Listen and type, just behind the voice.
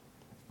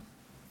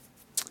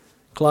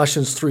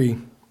Colossians 3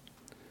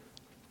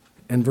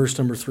 and verse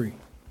number 3.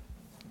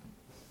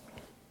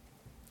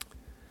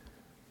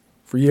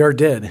 For ye are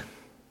dead,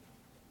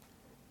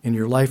 and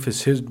your life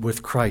is hid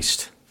with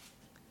Christ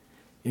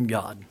in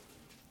God.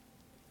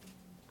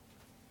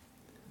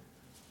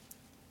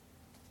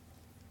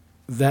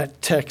 That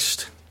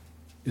text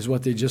is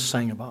what they just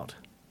sang about.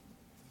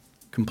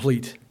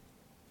 Complete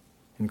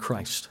in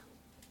Christ.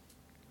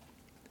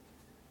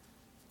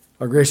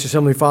 Our gracious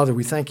Heavenly Father,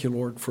 we thank you,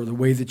 Lord, for the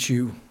way that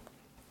you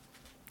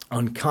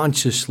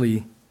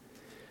unconsciously,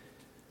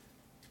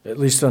 at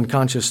least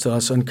unconscious to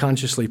us,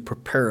 unconsciously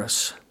prepare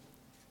us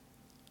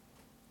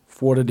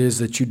for what it is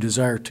that you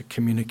desire to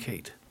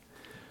communicate.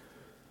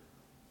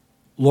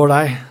 Lord,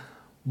 I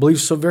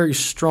believe so very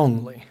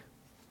strongly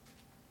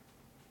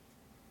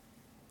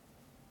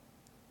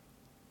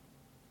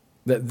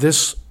that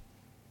this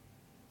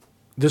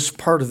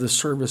part of the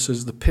service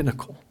is the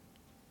pinnacle.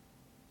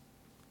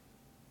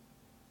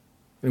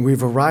 And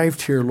we've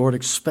arrived here, Lord,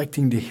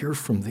 expecting to hear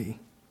from thee.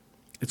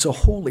 It's a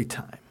holy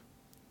time.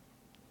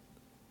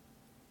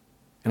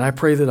 And I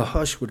pray that a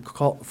hush would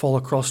fall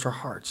across our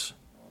hearts.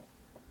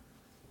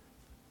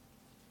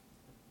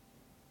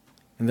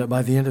 And that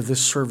by the end of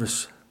this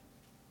service,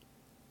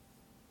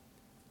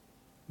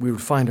 we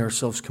would find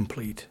ourselves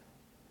complete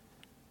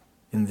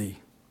in thee.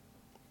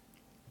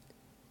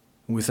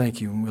 And we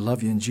thank you and we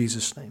love you in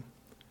Jesus' name.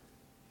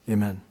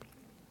 Amen.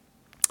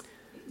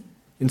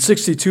 In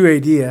 62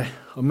 AD,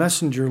 a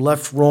messenger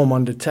left Rome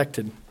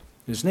undetected.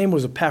 His name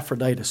was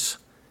Epaphroditus.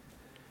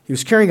 He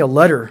was carrying a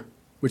letter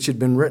which had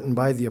been written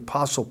by the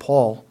Apostle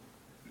Paul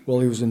while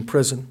he was in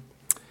prison.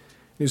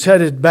 He was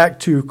headed back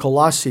to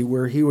Colossae,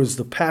 where he was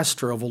the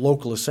pastor of a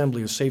local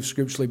assembly of saved,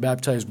 scripturally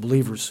baptized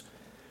believers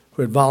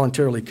who had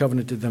voluntarily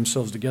covenanted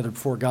themselves together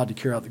before God to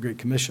carry out the Great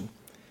Commission.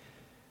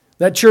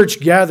 That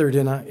church gathered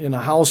in the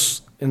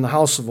house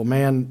of a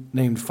man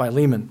named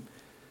Philemon.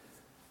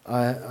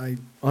 I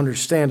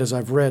understand, as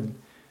I've read,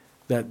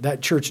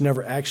 that church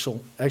never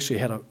actually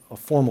had a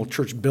formal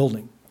church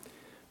building.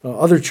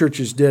 Other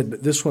churches did,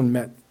 but this one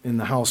met in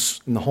the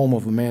home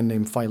of a man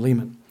named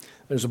Philemon.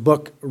 There's a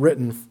book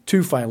written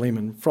to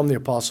Philemon from the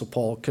Apostle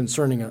Paul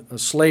concerning a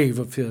slave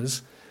of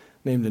his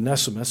named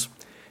Onesimus.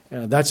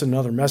 That's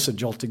another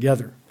message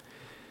altogether.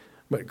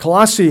 But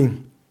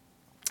Colossae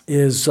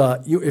is,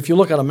 if you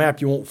look at a map,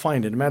 you won't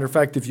find it. As a matter of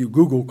fact, if you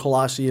Google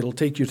Colossae, it'll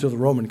take you to the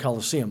Roman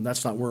Colosseum.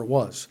 That's not where it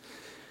was.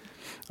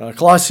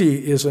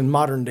 Colossae is in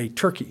modern-day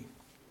Turkey,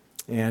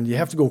 and you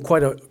have to go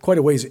quite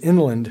a ways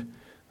inland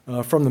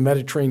from the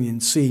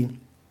Mediterranean Sea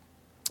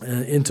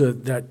into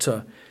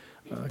that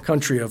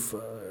country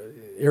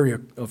area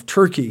of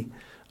Turkey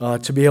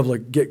to be able to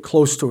get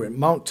close to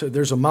it.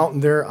 There's a mountain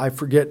there. I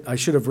forget. I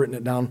should have written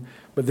it down,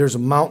 but there's a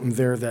mountain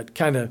there that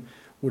kind of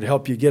would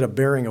help you get a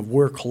bearing of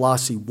where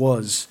Colossae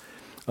was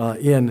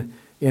in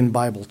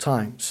Bible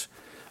times.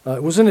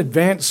 It was an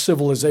advanced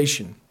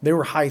civilization. They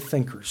were high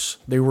thinkers.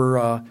 They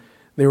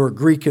were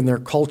Greek in their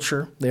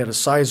culture. They had a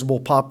sizable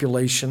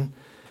population.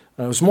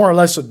 It was more or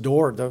less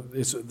adored.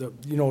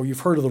 You've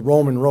heard of the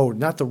Roman road,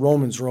 not the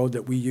Romans road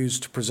that we use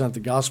to present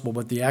the gospel,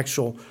 but the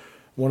actual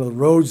one of the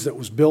roads that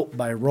was built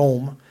by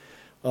Rome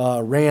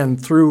ran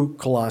through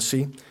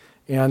Colossae,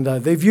 and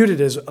they viewed it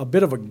as a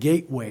bit of a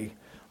gateway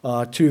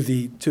to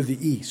the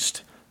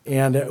east.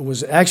 And it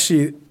was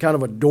actually kind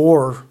of a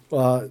door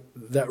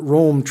that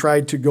Rome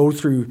tried to go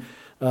through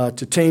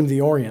to tame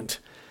the Orient,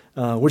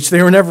 which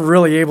they were never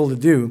really able to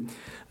do.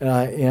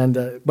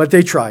 But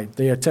they tried.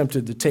 They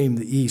attempted to tame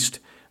the East,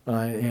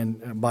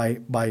 and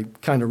by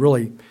kind of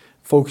really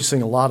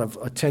focusing a lot of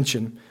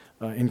attention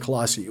in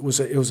Colossae. It was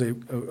a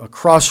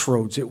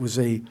crossroads. It was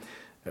a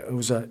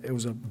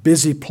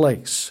busy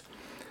place,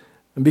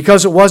 and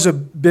because it was a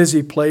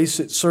busy place,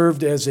 it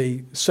served as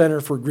a center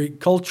for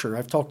Greek culture.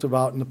 I've talked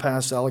about in the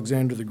past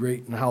Alexander the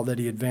Great and how that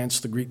he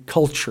advanced the Greek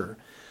culture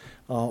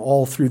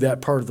all through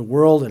that part of the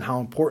world, and how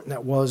important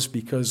that was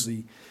because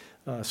the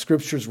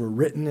scriptures were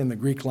written in the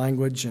Greek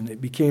language, and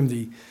it became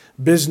the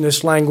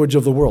business language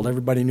of the world.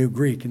 Everybody knew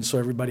Greek, and so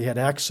everybody had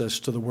access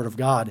to the Word of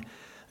God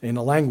in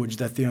a language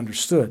that they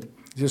understood.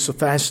 It's just a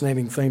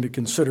fascinating thing to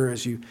consider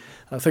as you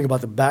think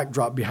about the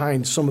backdrop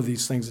behind some of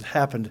these things that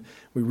happened.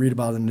 We read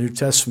about in the New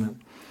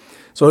Testament.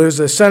 So it was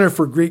a center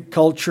for Greek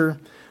culture,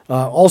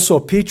 also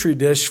a petri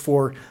dish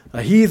for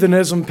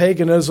heathenism,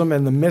 paganism,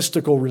 and the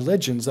mystical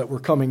religions that were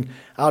coming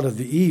out of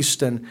the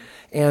East, and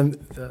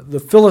the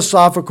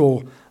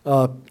philosophical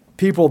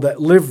people that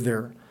lived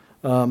there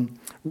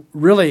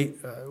really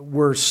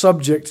were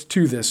subject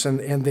to this,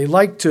 and they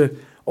liked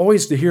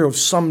always to hear of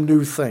some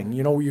new thing.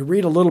 You know, you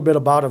read a little bit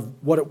about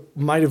what it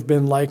might have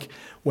been like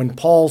when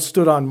Paul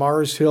stood on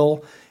Mars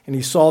Hill and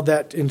he saw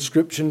that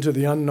inscription to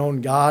the unknown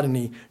God, and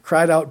he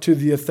cried out to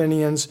the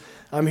Athenians,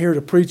 "I'm here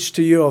to preach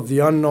to you of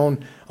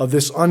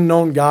this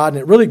unknown God."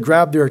 And it really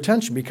grabbed their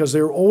attention because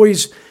they were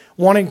always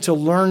wanting to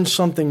learn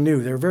something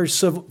new. They were very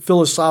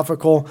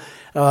philosophical.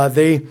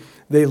 They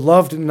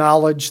loved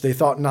knowledge. They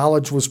thought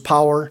knowledge was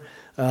power.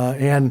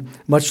 And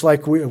much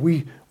like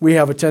we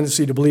have a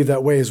tendency to believe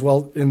that way as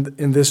well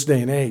in this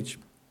day and age.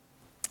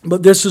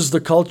 But this is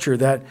the culture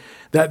that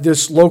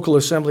this local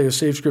assembly of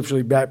saved,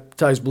 scripturally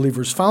baptized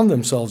believers found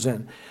themselves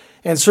in.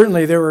 And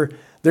certainly they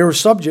were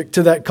subject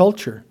to that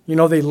culture.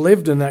 They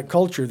lived in that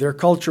culture. Their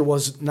culture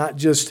was not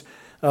just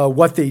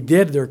what they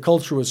did. Their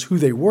culture was who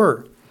they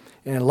were.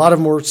 And a lot of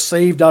them were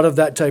saved out of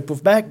that type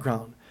of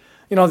background.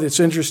 It's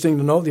interesting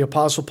to note the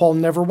Apostle Paul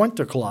never went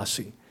to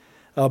Colossae.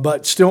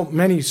 But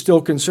many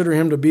still consider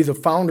him to be the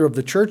founder of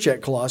the church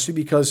at Colossae,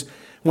 because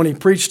when he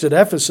preached at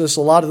Ephesus,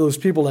 a lot of those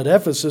people at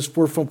Ephesus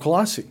were from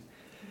Colossae.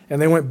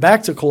 And they went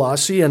back to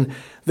Colossae, and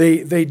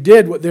they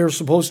did what they were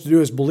supposed to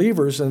do as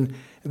believers, and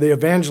they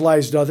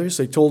evangelized others.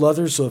 They told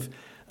others of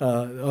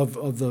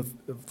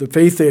the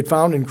faith they had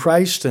found in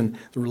Christ and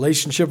the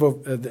relationship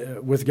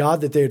with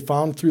God that they had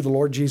found through the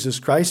Lord Jesus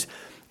Christ.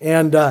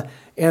 And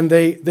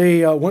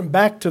they went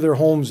back to their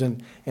homes,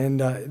 and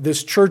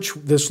this church,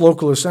 this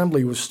local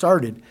assembly was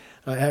started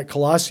at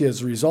Colossae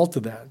as a result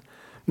of that.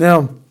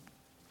 Now,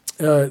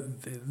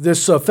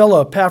 this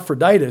fellow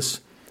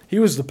Epaphroditus, he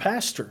was the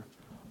pastor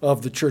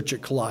of the church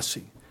at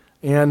Colossae.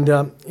 And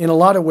in a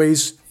lot of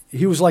ways,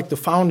 he was like the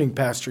founding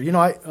pastor.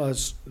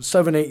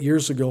 7, 8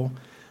 years ago,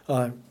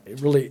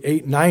 really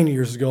 8, 9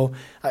 years ago,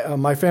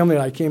 my family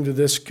and I came to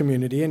this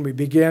community, and we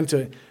began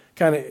to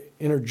kind of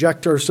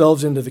interject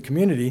ourselves into the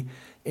community,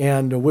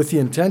 and with the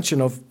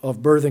intention of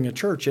birthing a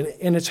church.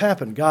 And it's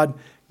happened.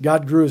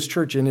 God grew his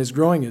church and is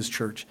growing his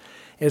church.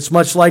 And it's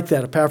much like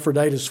that.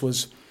 Epaphroditus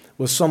was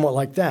somewhat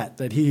like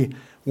that he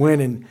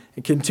went and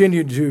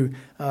continued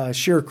to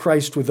share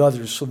Christ with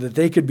others so that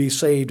they could be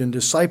saved and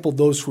discipled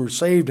those who were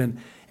saved, and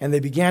they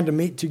began to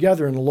meet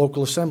together in a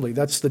local assembly.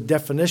 That's the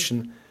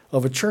definition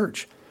of a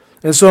church.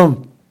 And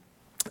so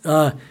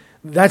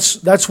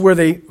that's where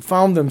they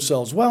found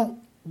themselves. Well,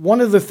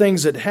 one of the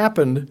things that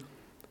happened,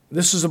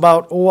 this is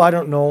about,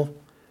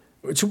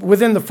 it's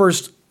within the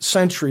first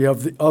century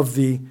of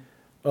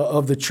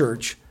the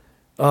church,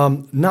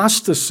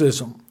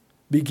 Gnosticism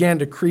began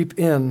to creep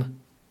in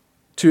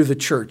to the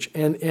church.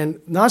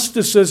 And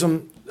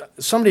Gnosticism,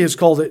 somebody has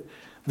called it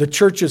the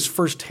church's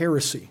first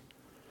heresy.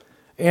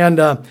 And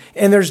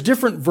there's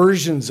different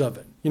versions of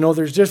it.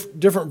 There's just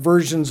different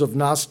versions of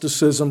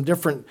Gnosticism,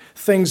 different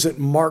things that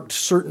marked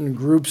certain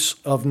groups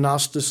of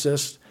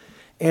Gnosticists.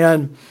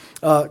 And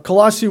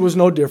Colossae was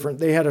no different.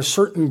 They had a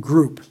certain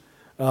group.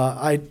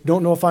 I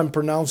don't know if I'm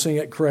pronouncing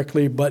it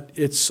correctly, but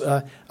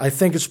I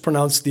think it's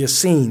pronounced the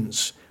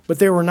Essenes. But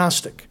they were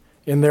Gnostic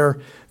in their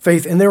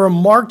faith, and they were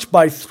marked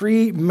by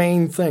three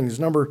main things.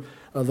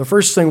 The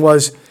first thing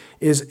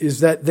is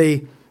that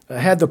they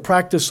had the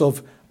practice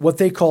of what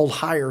they called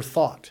higher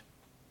thought.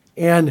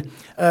 And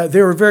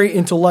they were very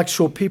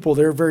intellectual people.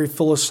 They were very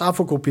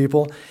philosophical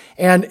people.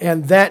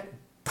 And that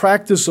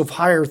practice of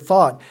higher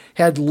thought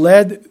had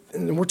led,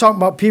 and we're talking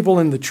about people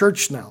in the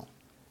church now,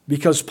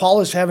 because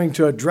Paul is having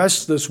to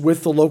address this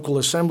with the local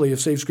assembly of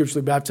saved,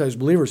 scripturally baptized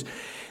believers.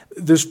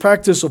 This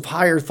practice of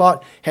higher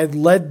thought had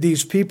led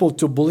these people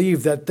to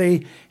believe that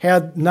they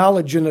had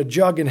knowledge in a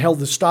jug and held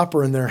the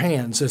stopper in their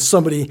hands, as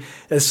somebody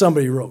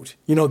wrote.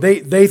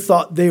 They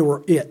thought they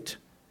were it.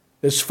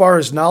 As far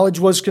as knowledge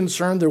was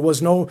concerned, there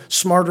was no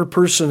smarter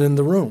person in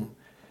the room.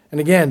 And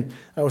again,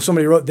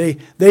 somebody wrote,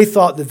 they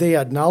thought that they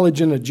had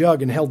knowledge in a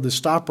jug and held the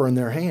stopper in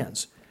their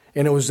hands.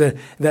 And it was that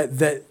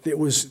it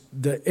was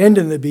the end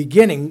and the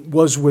beginning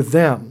was with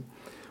them.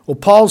 Well,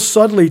 Paul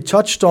subtly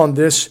touched on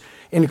this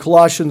in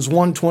Colossians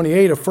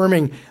 1:28,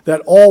 affirming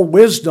that all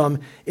wisdom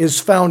is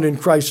found in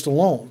Christ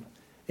alone.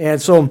 And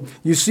so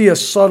you see a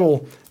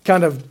subtle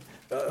kind of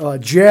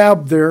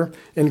jab there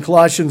in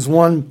Colossians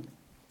 1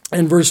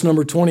 and verse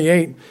number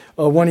 28,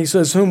 when he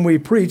says, whom we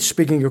preach,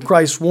 speaking of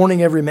Christ,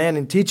 warning every man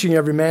and teaching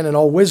every man in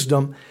all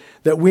wisdom,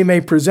 that we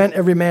may present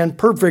every man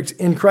perfect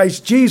in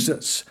Christ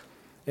Jesus.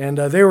 And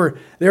they were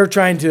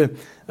trying to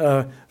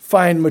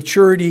find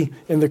maturity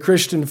in the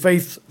Christian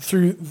faith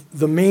through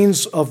the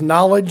means of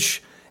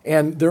knowledge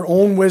and their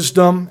own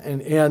wisdom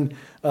and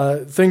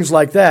things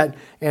like that.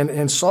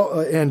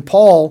 And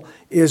Paul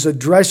is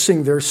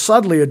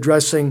subtly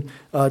addressing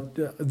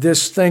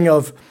this thing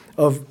of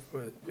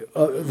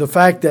the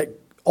fact that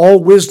all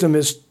wisdom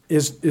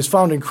is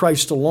found in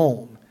Christ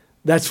alone.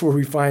 That's where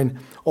we find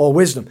all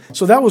wisdom.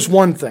 So that was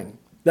one thing.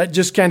 That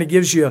just kind of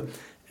gives you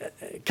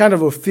kind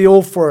of a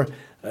feel for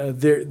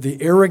the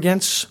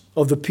arrogance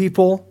of the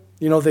people.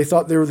 They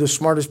thought they were the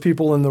smartest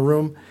people in the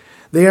room.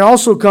 They had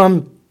also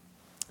come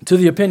to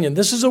the opinion.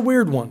 This is a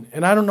weird one,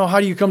 and I don't know how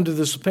you come to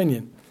this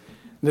opinion.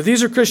 Now,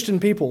 these are Christian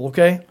people,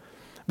 okay?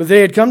 But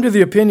they had come to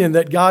the opinion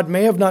that God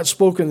may have not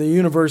spoken the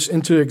universe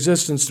into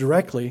existence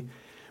directly,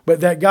 but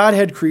that God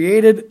had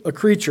created a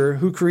creature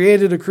who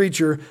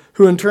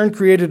in turn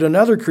created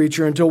another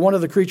creature until one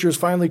of the creatures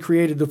finally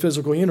created the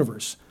physical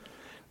universe.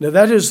 Now,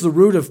 that is the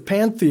root of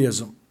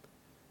pantheism.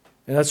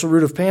 And that's the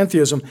root of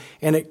pantheism.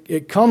 And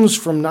it comes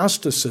from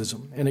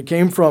Gnosticism. And it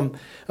came from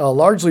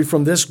largely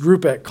from this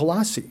group at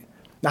Colossae.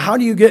 Now, how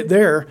do you get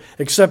there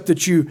except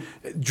that you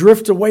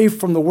drift away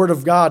from the Word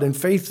of God and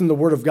faith in the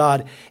Word of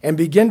God and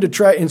begin to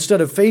try,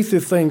 instead of faith in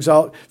things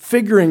out,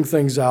 figuring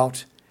things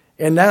out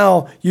And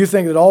now you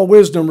think that all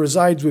wisdom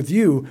resides with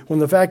you, when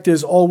the fact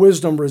is all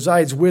wisdom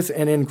resides with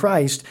and in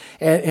Christ.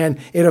 And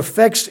it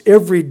affects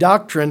every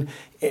doctrine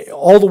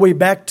all the way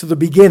back to the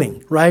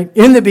beginning, right?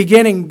 In the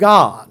beginning,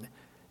 God.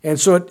 And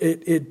so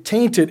it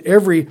tainted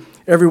every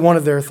one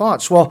of their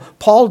thoughts. Well,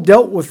 Paul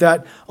dealt with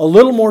that a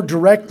little more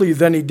directly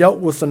than he dealt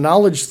with the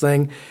knowledge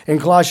thing in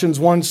Colossians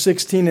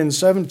 1:16 and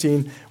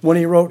 17 when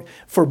he wrote,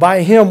 "For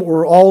by him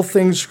were all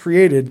things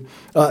created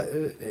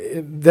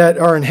that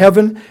are in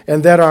heaven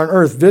and that are on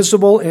earth,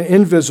 visible and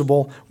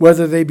invisible,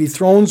 whether they be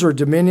thrones or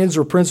dominions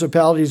or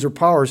principalities or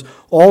powers.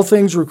 All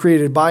things were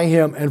created by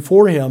him and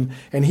for him,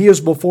 and he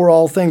is before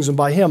all things, and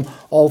by him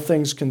all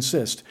things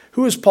consist."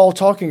 Who is Paul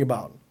talking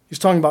about? He's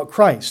talking about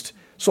Christ.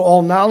 So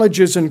all knowledge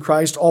is in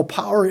Christ, all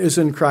power is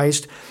in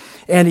Christ,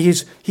 and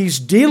he's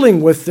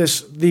dealing with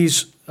this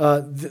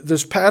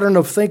pattern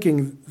of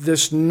thinking,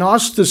 this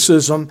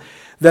Gnosticism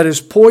that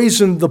has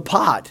poisoned the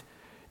pot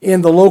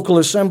in the local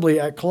assembly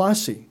at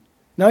Colossae.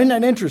 Now, isn't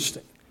that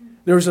interesting?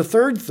 There's a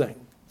third thing.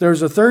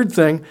 There's a third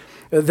thing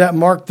that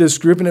marked this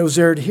group, and it was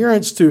their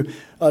adherence to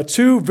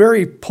two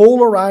very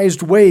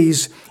polarized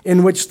ways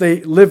in which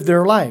they lived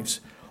their lives.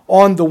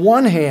 On the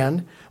one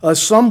hand,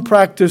 some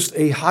practiced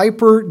a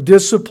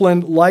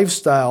hyper-disciplined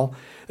lifestyle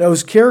that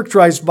was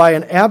characterized by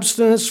an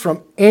abstinence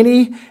from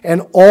any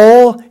and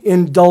all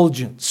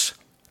indulgence.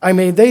 I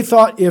mean, they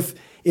thought if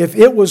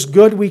it was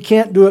good, we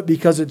can't do it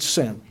because it's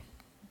sin.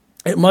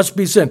 It must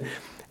be sin. And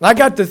I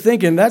got to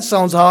thinking, that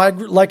sounds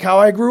like how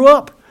I grew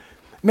up.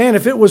 Man,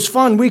 if it was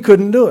fun, we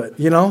couldn't do it,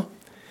 you know?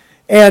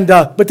 And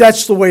but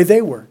that's the way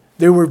they were.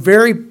 They were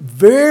very,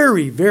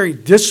 very, very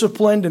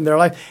disciplined in their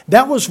life.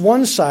 That was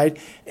one side.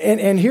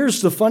 And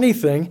here's the funny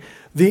thing.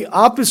 The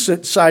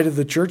opposite side of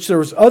the church, there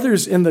was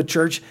others in the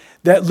church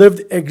that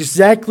lived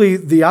exactly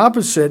the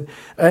opposite.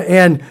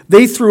 And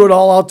they threw it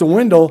all out the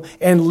window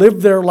and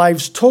lived their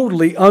lives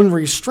totally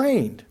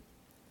unrestrained.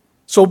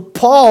 So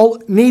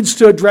Paul needs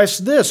to address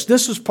this.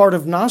 This is part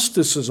of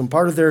Gnosticism,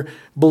 part of their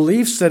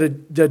beliefs that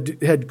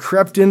had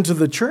crept into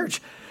the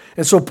church.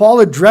 And so Paul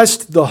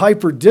addressed the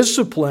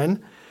hyper-discipline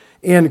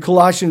in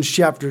Colossians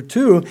chapter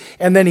 2,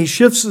 and then he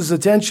shifts his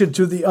attention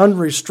to the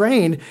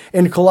unrestrained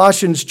in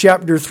Colossians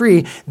chapter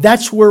 3.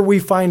 That's where we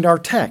find our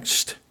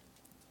text.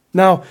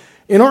 Now,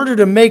 in order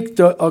to make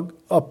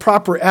a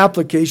proper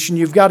application,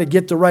 you've got to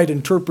get the right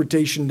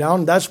interpretation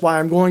down. That's why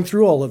I'm going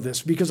through all of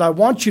this, because I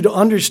want you to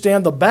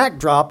understand the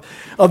backdrop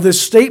of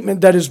this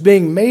statement that is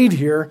being made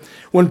here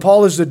when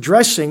Paul is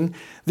addressing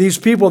these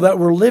people that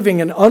were living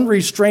an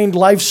unrestrained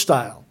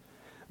lifestyle.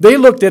 They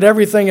looked at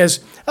everything as,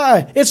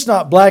 it's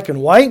not black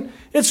and white,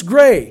 it's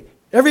gray.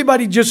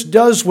 Everybody just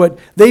does what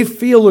they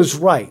feel is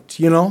right,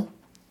 you know.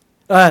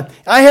 I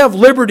have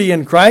liberty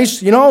in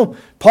Christ. You know,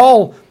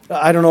 Paul,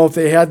 I don't know if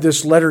they had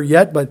this letter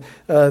yet, but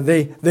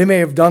they may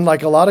have done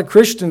like a lot of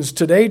Christians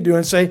today do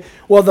and say,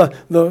 well,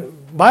 the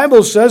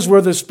Bible says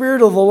where the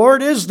Spirit of the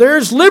Lord is,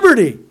 there's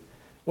liberty.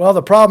 Well,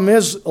 the problem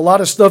is a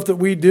lot of stuff that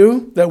we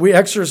do, that we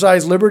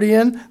exercise liberty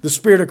in, the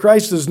Spirit of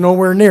Christ is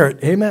nowhere near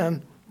it.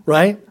 Amen.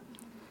 Right?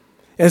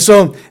 And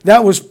so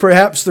that was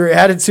perhaps their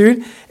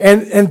attitude.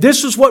 And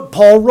this is what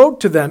Paul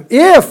wrote to them.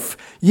 If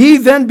ye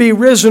then be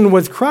risen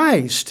with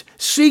Christ,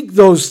 seek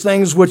those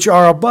things which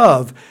are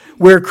above,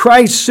 where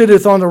Christ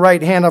sitteth on the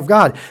right hand of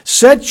God.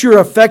 Set your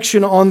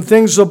affection on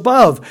things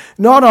above,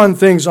 not on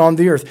things on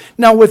the earth.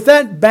 Now, with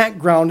that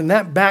background and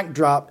that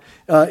backdrop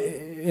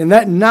and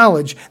that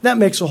knowledge, that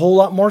makes a whole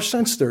lot more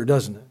sense there,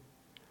 doesn't it?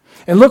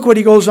 And look what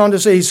he goes on to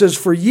say. He says,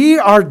 for ye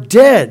are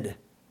dead,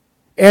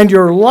 and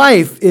your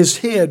life is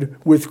hid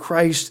with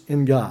Christ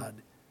in God.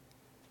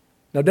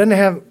 Now, doesn't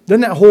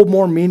that hold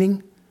more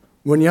meaning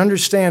when you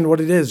understand what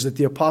it is that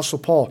the Apostle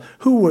Paul,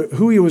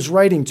 who he was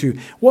writing to,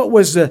 what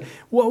was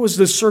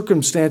the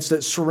circumstance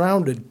that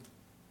surrounded,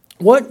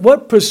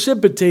 what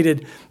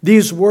precipitated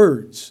these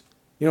words?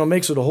 You know, it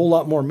makes it a whole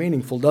lot more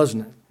meaningful,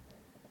 doesn't it?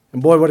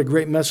 And boy, what a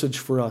great message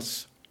for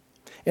us.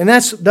 And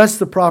that's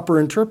the proper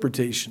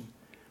interpretation.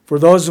 For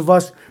those of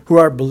us who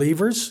are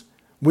believers,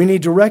 we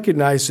need to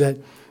recognize that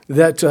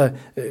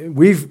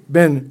we've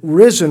been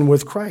risen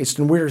with Christ,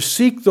 and we're to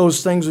seek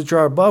those things which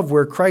are above,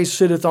 where Christ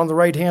sitteth on the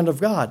right hand of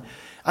God.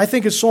 I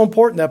think it's so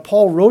important that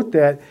Paul wrote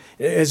that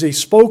as he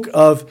spoke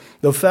of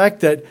the fact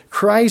that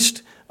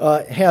Christ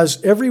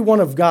has every one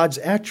of God's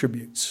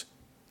attributes.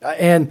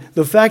 And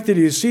the fact that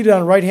he is seated on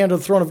the right hand of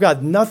the throne of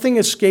God, nothing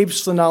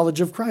escapes the knowledge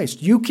of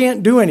Christ. You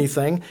can't do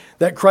anything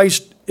that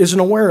Christ isn't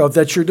aware of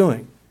that you're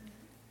doing.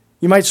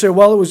 You might say,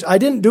 well, I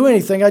didn't do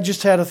anything, I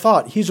just had a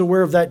thought. He's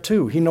aware of that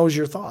too. He knows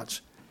your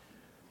thoughts.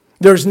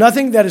 There's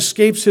nothing that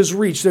escapes his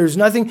reach. There's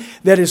nothing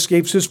that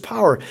escapes his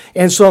power.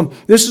 And so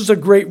this is a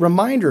great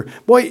reminder.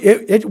 Boy,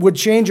 it would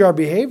change our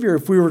behavior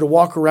if we were to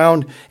walk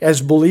around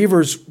as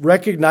believers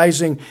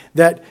recognizing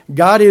that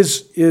God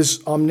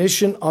is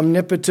omniscient,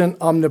 omnipotent,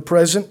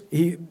 omnipresent.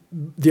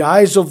 The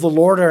eyes of the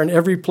Lord are in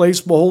every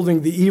place,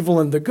 beholding the evil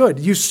and the good.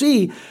 You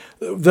see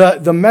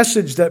the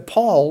message that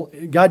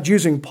God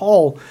using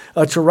Paul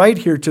to write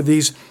here to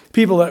these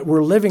people that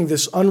were living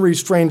this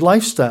unrestrained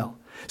lifestyle.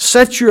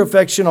 Set your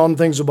affection on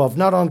things above,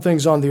 not on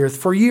things on the earth.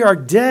 For ye are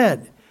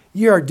dead.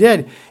 Ye are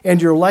dead,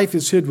 and your life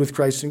is hid with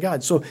Christ in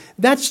God. So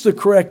that's the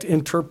correct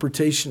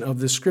interpretation of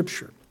this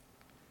scripture.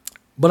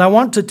 But I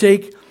want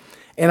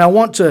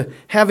to,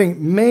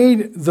 having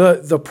made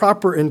the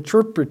proper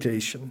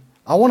interpretation,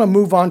 I want to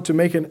move on to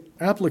make an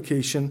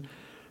application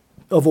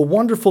of a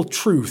wonderful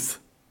truth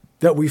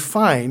that we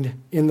find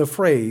in the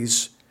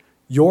phrase,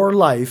 your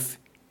life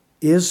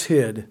is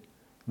hid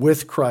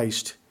with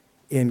Christ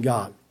in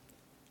God.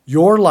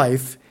 Your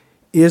life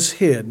is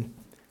hid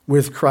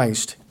with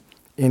Christ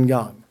in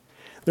God.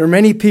 There are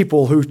many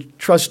people who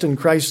trust in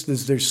Christ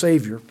as their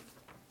Savior,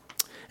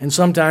 and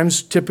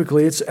sometimes,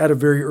 typically, it's at a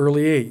very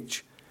early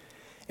age.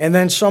 And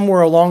then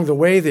somewhere along the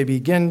way, they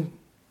begin,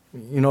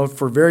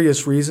 for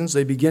various reasons,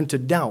 they begin to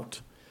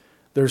doubt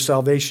their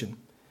salvation.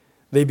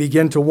 They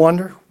begin to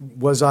wonder,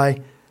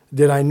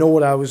 did I know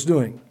what I was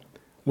doing?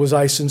 Was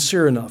I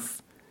sincere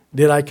enough?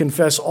 Did I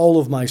confess all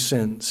of my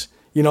sins?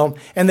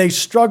 And they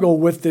struggle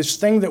with this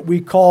thing that we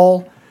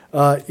call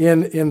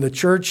in the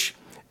church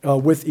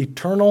with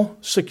eternal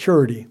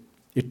security.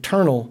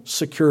 Eternal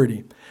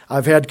security.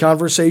 I've had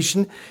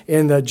conversation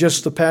in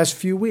just the past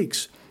few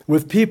weeks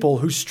with people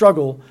who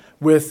struggle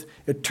with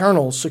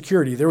eternal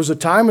security. There was a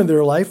time in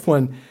their life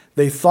when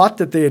they thought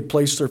that they had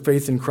placed their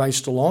faith in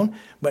Christ alone,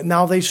 but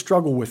now they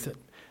struggle with it.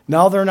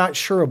 Now they're not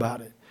sure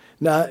about it.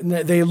 Now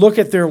they look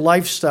at their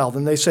lifestyle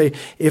and they say,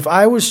 if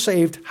I was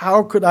saved,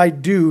 how could I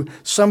do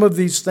some of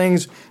these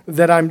things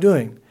that I'm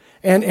doing?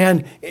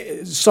 And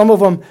some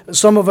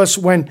of us,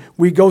 when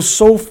we go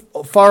so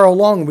far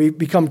along, we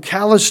become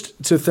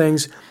calloused to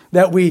things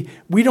that we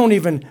don't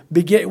even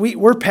begin.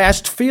 We're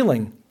past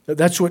feeling.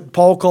 That's what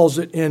Paul calls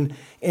it in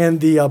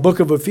the book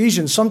of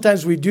Ephesians.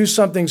 Sometimes we do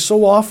something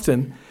so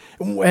often,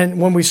 and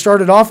when we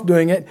started off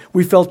doing it,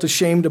 we felt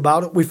ashamed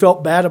about it. We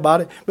felt bad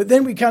about it. But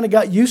then we kind of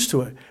got used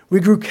to it. We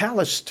grew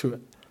callous to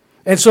it.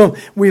 And so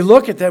we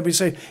look at that, we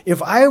say,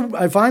 if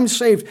I'm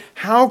saved,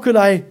 how could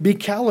I be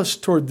callous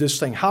toward this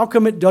thing? How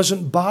come it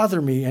doesn't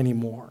bother me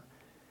anymore?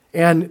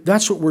 And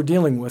that's what we're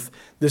dealing with,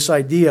 this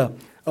idea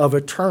of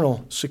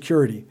eternal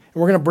security. And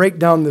we're going to break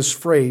down this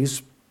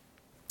phrase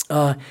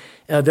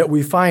that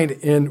we find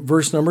in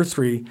verse number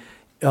 3,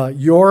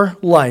 your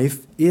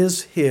life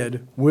is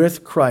hid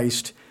with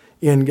Christ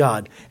in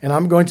God. And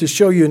I'm going to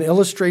show you an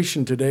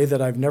illustration today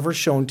that I've never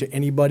shown to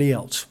anybody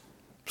else.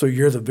 So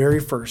you're the very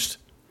first.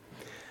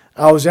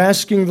 I was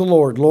asking the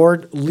Lord,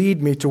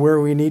 lead me to where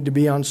we need to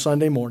be on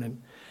Sunday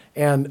morning.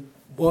 And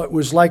it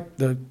was like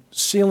the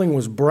ceiling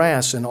was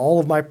brass and all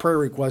of my prayer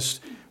requests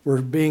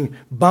were being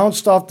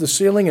bounced off the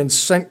ceiling and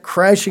sent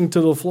crashing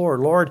to the floor.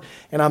 Lord,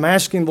 and I'm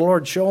asking the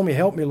Lord, show me,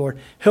 help me, Lord.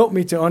 Help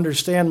me to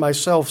understand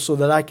myself so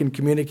that I can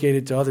communicate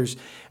it to others.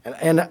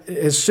 And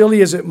as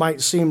silly as it might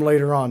seem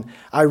later on,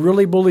 I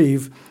really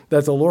believe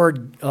that the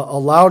Lord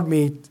allowed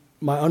me,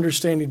 my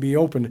understanding to be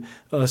open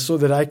so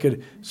that I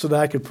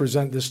could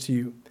present this to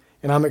you.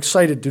 And I'm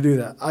excited to do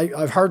that.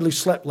 I've hardly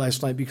slept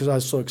last night because I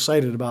was so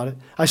excited about it.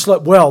 I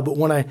slept well, but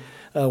when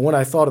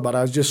I thought about it,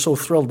 I was just so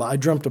thrilled about it. I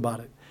dreamt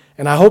about it.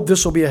 And I hope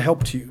this will be a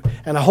help to you.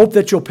 And I hope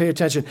that you'll pay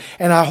attention.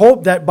 And I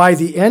hope that by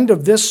the end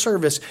of this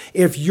service,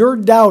 if you're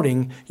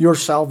doubting your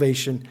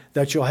salvation,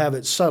 that you'll have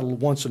it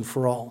settled once and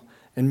for all.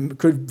 And it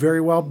could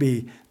very well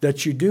be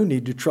that you do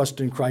need to trust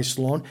in Christ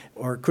alone,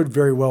 or it could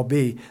very well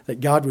be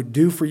that God would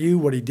do for you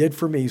what he did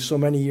for me so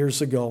many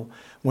years ago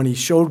when he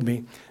showed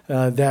me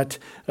that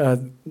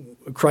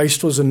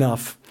Christ was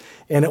enough.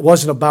 And it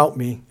wasn't about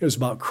me, it was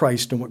about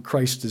Christ and what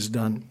Christ has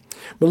done.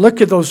 But look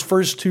at those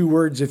first two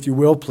words, if you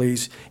will,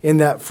 please, in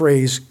that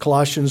phrase,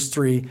 Colossians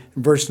 3,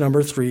 verse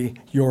number 3,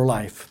 your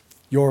life.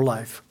 Your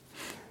life.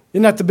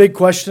 Isn't that the big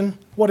question?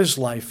 What is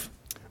life?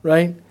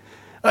 Right?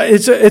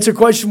 It's a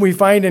question we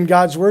find in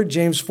God's Word,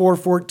 James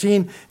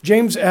 4:14.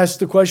 James asks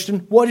the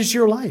question, what is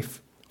your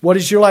life? What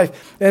is your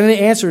life? And then he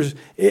answers,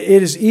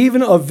 it is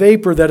even a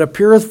vapor that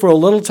appeareth for a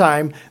little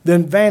time,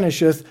 then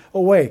vanisheth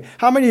away.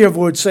 How many of you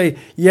would say,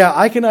 yeah,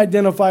 I can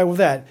identify with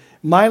that?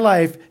 My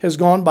life has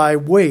gone by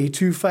way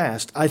too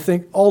fast. I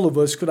think all of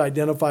us could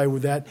identify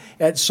with that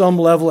at some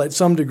level, at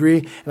some degree.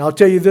 And I'll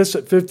tell you this,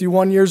 at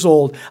 51 years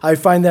old, I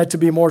find that to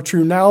be more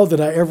true now than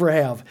I ever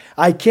have.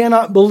 I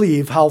cannot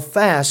believe how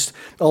fast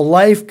a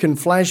life can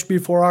flash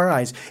before our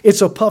eyes.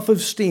 It's a puff of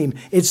steam.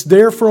 It's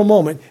there for a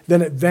moment,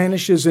 then it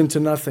vanishes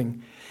into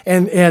nothing.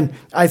 And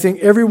I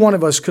think every one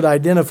of us could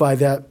identify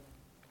that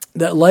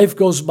life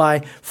goes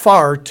by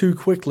far too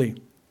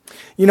quickly.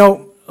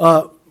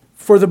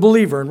 For the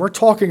believer, and we're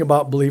talking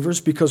about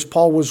believers because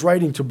Paul was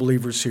writing to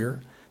believers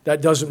here.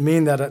 That doesn't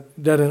mean that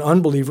an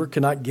unbeliever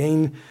cannot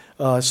gain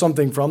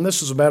something from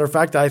this. As a matter of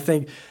fact, I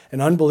think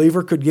an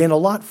unbeliever could gain a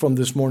lot from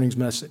this morning's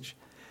message.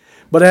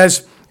 But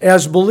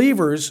as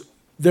believers,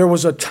 there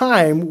was a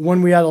time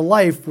when we had a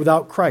life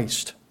without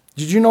Christ.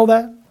 Did you know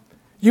that?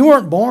 You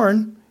weren't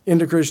born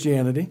into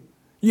Christianity.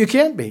 You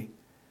can't be.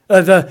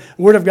 The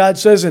Word of God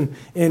says in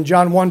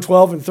John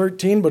 1:12 and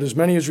 13, but as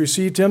many as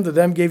received him, to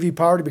them gave he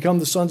power to become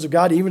the sons of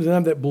God, even to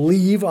them that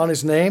believe on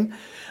his name,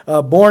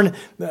 born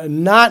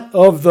not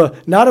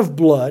of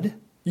blood,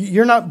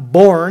 You're not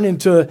born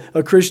into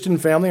a Christian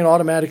family and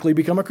automatically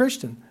become a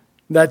Christian.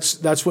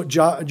 That's what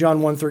John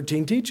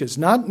 1:13 teaches.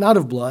 Not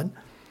of blood,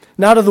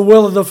 not of the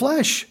will of the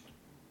flesh.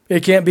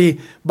 It can't be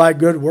by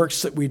good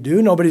works that we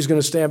do. Nobody's going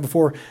to stand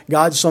before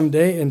God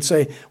someday and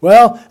say,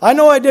 well, I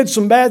know I did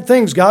some bad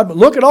things, God, but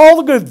look at all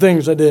the good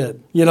things I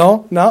did.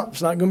 No,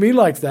 it's not going to be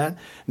like that.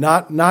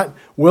 Not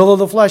will of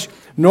the flesh,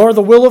 nor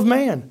the will of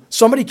man.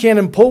 Somebody can't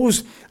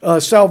impose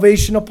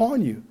salvation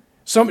upon you.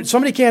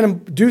 Somebody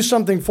can't do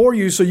something for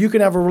you so you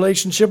can have a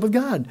relationship with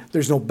God.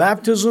 There's no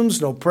baptisms,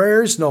 no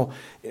prayers, no,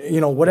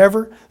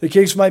 whatever the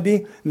case might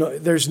be. No,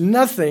 there's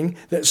nothing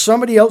that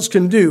somebody else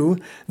can do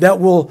that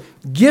will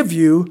give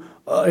you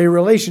a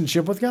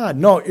relationship with God.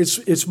 No,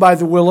 it's by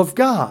the will of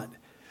God.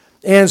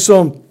 And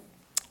so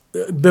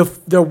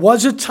there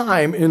was a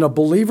time in a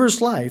believer's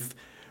life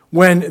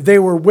when they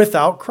were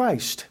without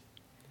Christ.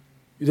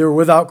 They were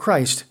without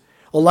Christ.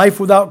 A life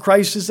without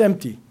Christ is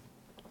empty.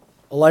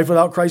 A life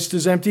without Christ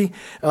is empty.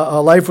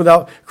 A life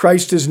without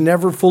Christ is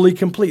never fully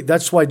complete.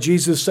 That's why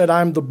Jesus said,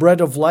 I am the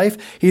bread of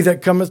life. He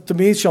that cometh to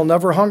me shall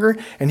never hunger,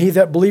 and he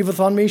that believeth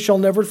on me shall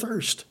never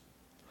thirst.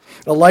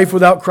 A life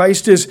without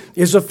Christ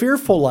is a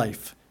fearful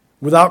life.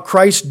 Without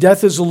Christ,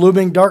 death is a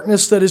looming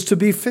darkness that is to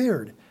be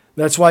feared.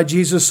 That's why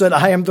Jesus said,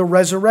 I am the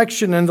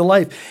resurrection and the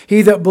life.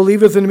 He that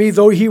believeth in me,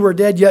 though he were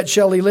dead, yet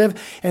shall he live.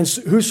 And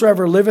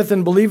whosoever liveth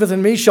and believeth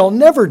in me shall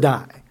never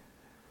die.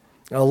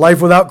 A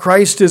life without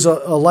Christ is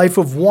a life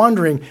of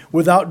wandering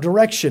without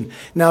direction.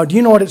 Now, do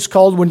you know what it's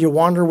called when you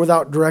wander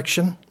without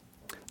direction?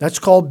 That's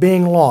called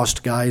being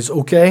lost, guys,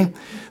 okay?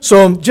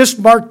 So just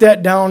mark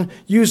that down.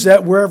 Use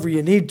that wherever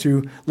you need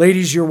to.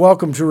 Ladies, you're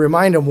welcome to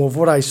remind them of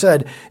what I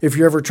said if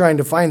you're ever trying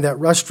to find that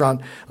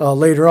restaurant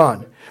later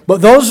on. But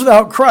those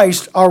without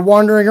Christ are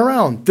wandering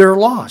around. They're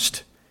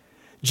lost.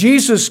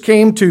 Jesus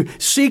came to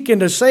seek and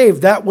to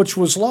save that which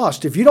was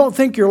lost. If you don't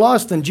think you're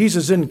lost, then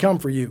Jesus didn't come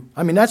for you.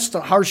 I mean, that's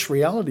the harsh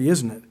reality,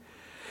 isn't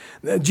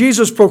it?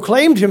 Jesus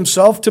proclaimed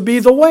himself to be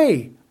the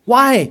way.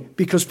 Why?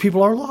 Because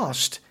people are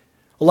lost.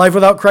 A life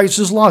without Christ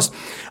is lost.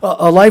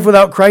 A life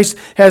without Christ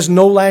has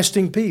no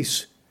lasting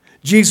peace.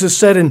 Jesus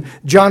said in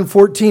John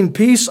 14,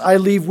 peace I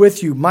leave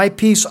with you, my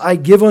peace I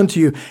give unto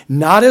you,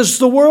 not as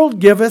the world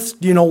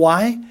giveth. Do you know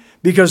why?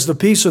 Because the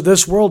peace of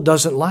this world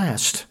doesn't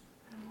last.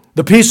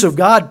 The peace of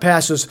God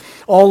passes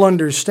all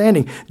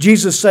understanding.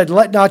 Jesus said,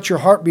 let not your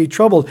heart be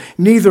troubled,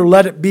 neither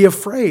let it be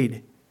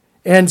afraid.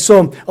 And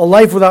so a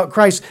life without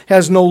Christ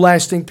has no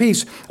lasting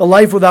peace. A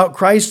life without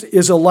Christ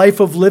is a life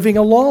of living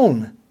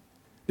alone.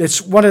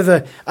 It's one of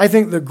I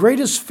think the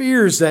greatest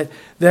fears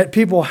that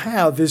people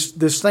have is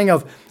this thing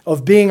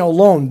of being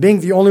alone, being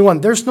the only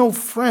one. There's no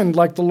friend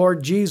like the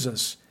Lord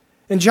Jesus.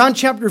 In John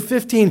chapter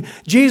 15,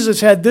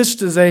 Jesus had this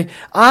to say,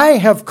 I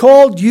have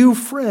called you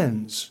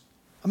friends.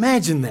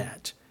 Imagine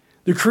that.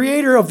 The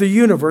creator of the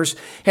universe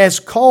has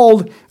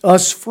called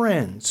us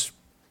friends.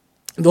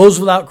 Those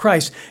without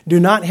Christ do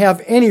not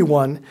have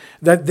anyone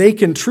that they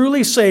can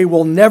truly say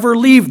will never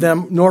leave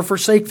them nor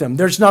forsake them.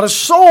 There's not a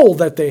soul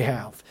that they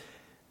have.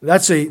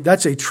 That's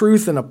a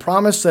truth and a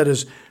promise that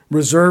is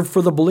reserved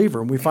for the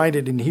believer. We find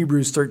it in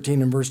Hebrews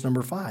 13 and verse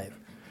number 5.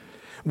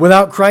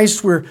 Without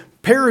Christ, we're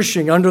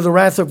perishing under the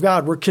wrath of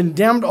God. We're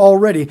condemned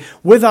already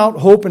without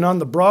hope and on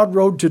the broad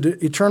road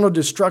to eternal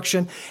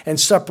destruction and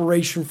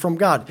separation from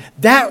God.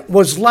 That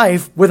was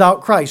life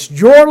without Christ.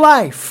 Your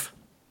life.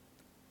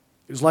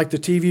 It was like the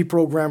TV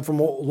program from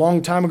a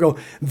long time ago.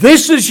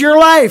 This is your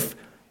life.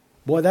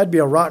 Boy, that'd be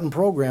a rotten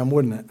program,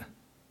 wouldn't it?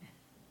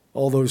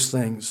 All those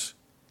things.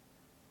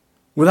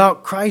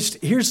 Without Christ,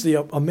 here's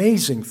the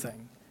amazing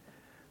thing.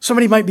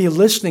 Somebody might be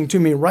listening to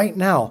me right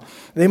now.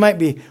 They might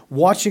be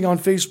watching on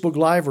Facebook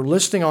Live or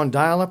listening on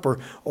dial-up or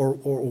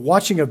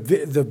watching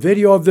the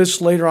video of this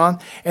later on,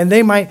 and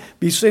they might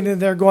be sitting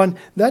there going,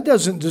 that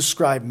doesn't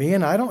describe me,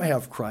 and I don't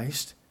have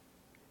Christ.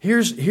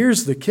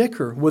 Here's the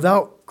kicker.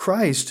 Without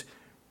Christ,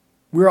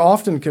 we're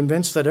often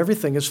convinced that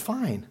everything is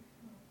fine.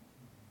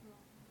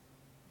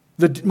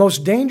 The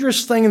most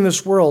dangerous thing in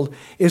this world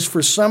is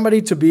for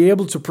somebody to be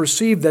able to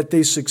perceive that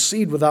they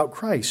succeed without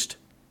Christ.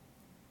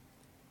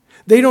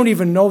 They don't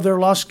even know their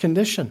lost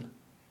condition.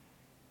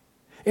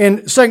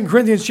 In 2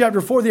 Corinthians chapter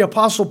 4, the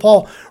Apostle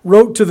Paul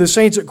wrote to the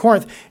saints at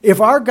Corinth,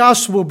 if our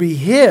gospel be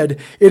hid,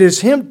 it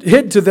is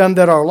hid to them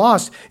that are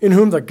lost, in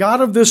whom the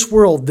God of this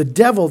world, the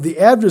devil, the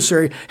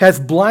adversary,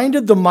 hath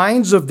blinded the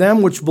minds of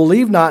them which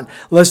believe not,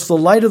 lest the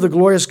light of the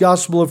glorious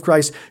gospel of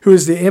Christ, who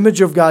is the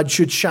image of God,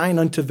 should shine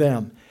unto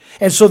them.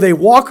 And so they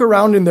walk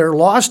around in their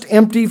lost,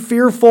 empty,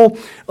 fearful,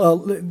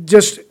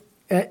 just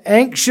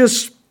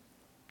anxious,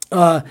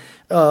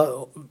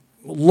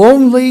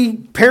 lonely,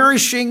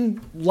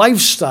 perishing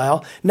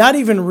lifestyle, not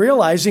even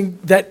realizing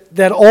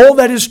that all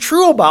that is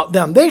true about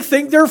them. They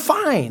think they're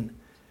fine.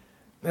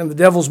 And the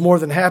devil's more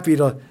than happy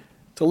to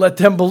let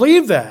them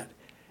believe that.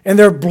 And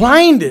they're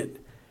blinded.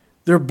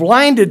 They're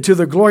blinded to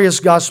the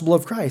glorious gospel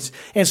of Christ.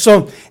 And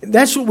so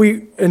that's what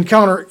we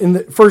encounter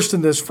first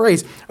in this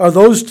phrase, are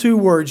those two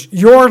words,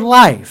 your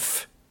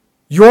life.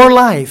 Your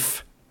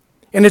life.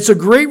 And it's a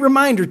great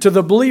reminder to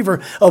the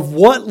believer of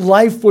what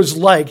life was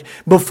like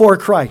before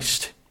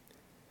Christ.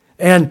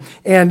 And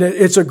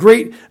it's a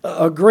great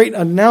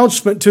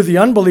announcement to the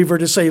unbeliever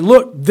to say,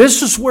 look,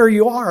 this is where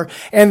you are,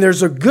 and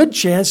there's a good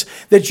chance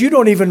that you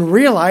don't even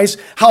realize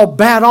how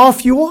bad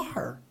off you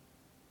are.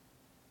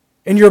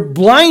 And you're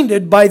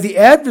blinded by the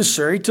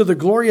adversary to the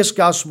glorious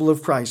gospel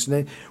of Christ. And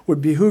it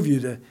would behoove you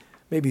to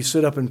maybe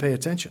sit up and pay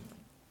attention.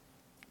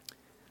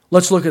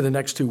 Let's look at the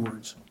next two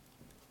words.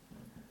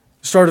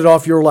 Started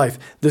off your life.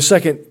 The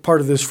second part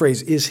of this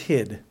phrase is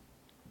hid.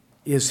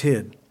 Is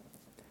hid.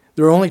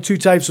 There are only two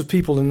types of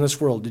people in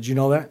this world. Did you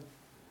know that?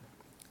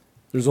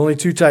 There's only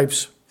two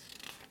types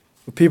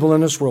of people in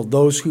this world.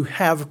 Those who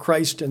have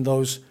Christ and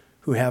those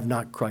who have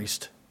not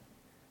Christ.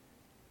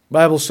 The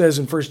Bible says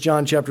in 1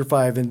 John chapter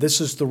 5, and this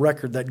is the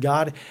record that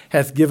God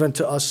hath given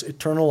to us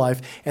eternal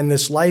life, and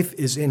this life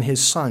is in his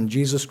Son.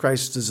 Jesus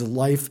Christ is the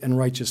life and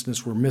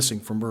righteousness we're missing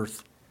from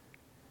birth.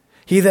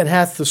 He that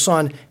hath the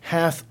Son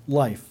hath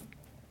life,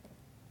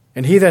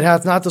 and he that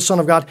hath not the Son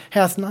of God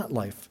hath not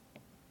life.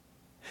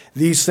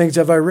 These things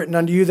have I written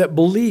unto you that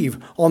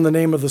believe on the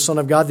name of the Son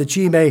of God, that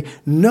ye may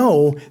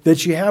know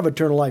that ye have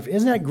eternal life.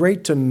 Isn't that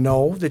great to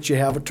know that you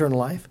have eternal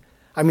life?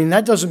 I mean,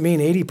 that doesn't mean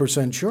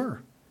 80%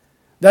 sure.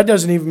 That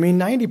doesn't even mean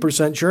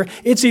 90% sure.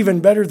 It's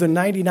even better than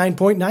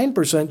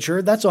 99.9%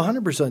 sure. That's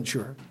 100%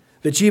 sure.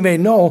 That ye may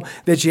know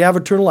that ye have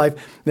eternal life,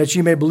 that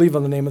ye may believe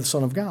on the name of the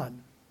Son of God.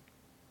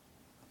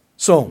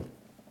 So,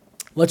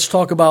 let's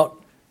talk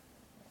about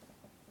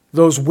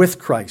those with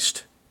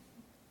Christ.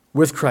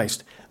 With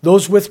Christ.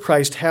 Those with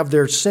Christ have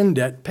their sin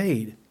debt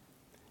paid.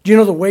 Do you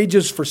know the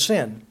wages for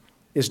sin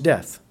is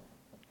death?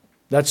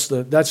 That's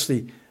what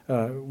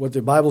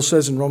the Bible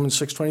says in Romans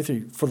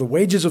 6:23. For the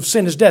wages of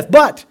sin is death.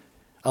 But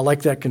I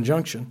like that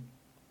conjunction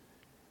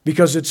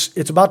because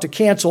it's about to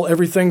cancel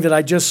everything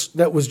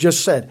that was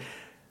just said.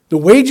 The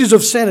wages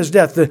of sin is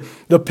death.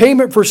 The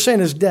payment for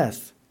sin is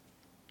death.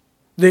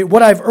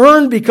 What I've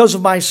earned because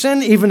of my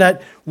sin, even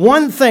that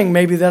one thing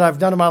maybe that I've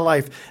done in my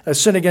life, a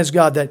sin against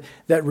God,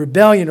 that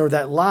rebellion or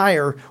that lie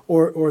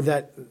or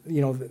that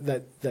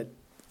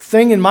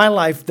thing in my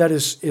life that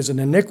is an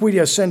iniquity,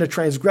 a sin, a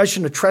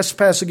transgression, a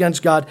trespass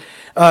against God,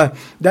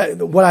 that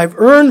what I've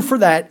earned for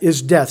that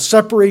is death,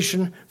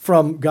 separation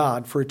from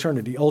God for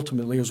eternity,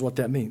 ultimately is what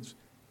that means.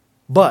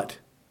 But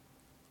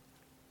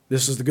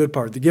this is the good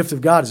part. The gift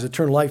of God is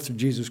eternal life through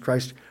Jesus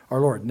Christ our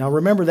Lord. Now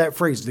remember that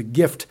phrase, the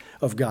gift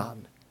of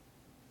God.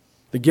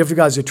 The gift of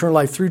God is eternal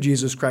life through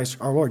Jesus Christ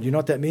our Lord. You know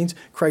what that means?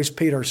 Christ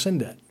paid our sin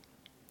debt.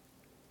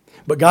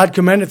 But God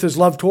commendeth his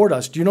love toward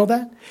us. Do you know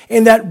that?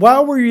 And that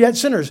while we were yet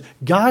sinners,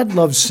 God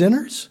loves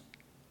sinners.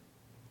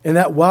 And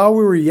that while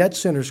we were yet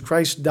sinners,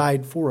 Christ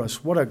died for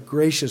us. What a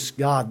gracious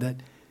God that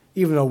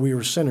even though we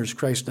were sinners,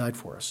 Christ died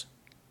for us.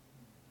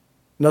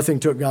 Nothing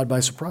took God by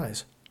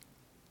surprise.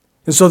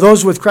 And so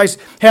those with Christ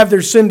have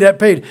their sin debt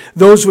paid.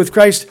 Those with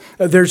Christ,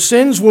 their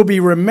sins will be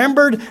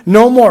remembered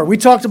no more. We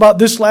talked about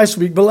this last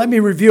week, but let me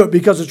review it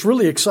because it's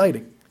really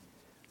exciting.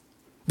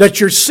 That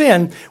your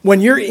sin,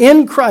 when you're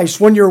in Christ,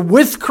 when you're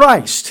with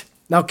Christ,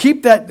 now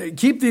keep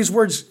these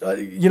words,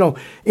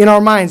 in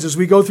our minds as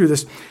we go through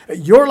this.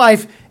 Your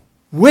life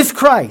with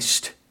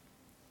Christ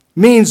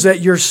means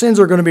that your sins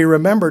are going to be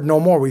remembered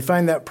no more. We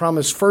find that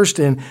promise first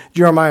in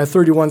Jeremiah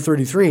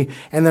 31:33,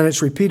 and then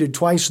it's repeated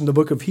twice in the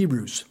book of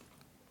Hebrews.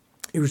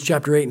 Hebrews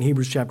chapter 8 and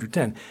Hebrews chapter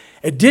 10.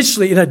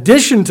 Additionally, in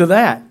addition to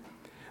that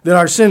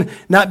our sin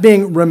not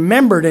being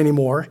remembered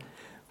anymore,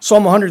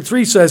 Psalm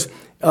 103 says,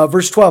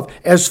 verse 12,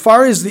 as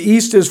far as the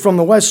east is from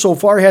the west, so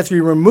far hath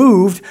he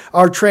removed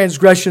our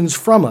transgressions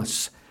from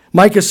us.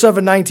 Micah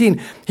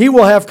 7:19, he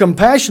will have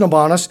compassion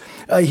upon us.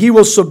 He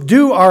will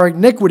subdue our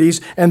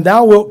iniquities, and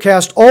thou wilt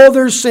cast all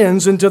their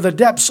sins into the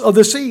depths of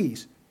the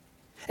seas.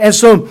 And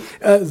so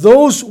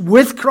those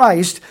with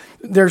Christ,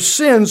 their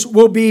sins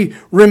will be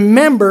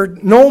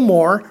remembered no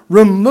more,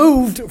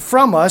 removed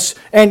from us,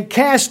 and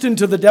cast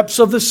into the depths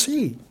of the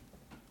sea.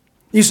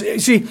 You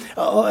see,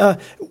 a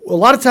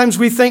lot of times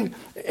we think,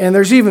 and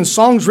there's even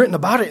songs written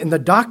about it, and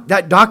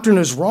that doctrine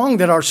is wrong,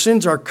 that our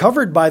sins are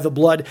covered by the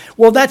blood.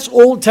 Well, that's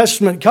Old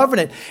Testament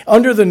covenant.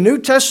 Under the New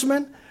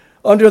Testament,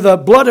 under the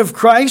blood of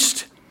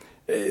Christ,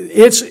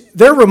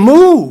 they're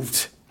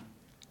removed.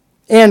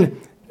 And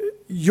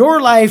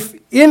your life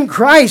in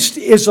Christ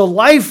is a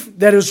life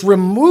that is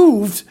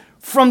removed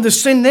from the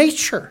sin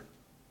nature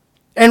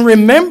and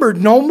remembered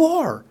no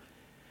more.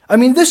 I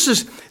mean, this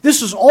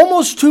is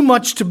almost too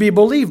much to be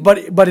believed,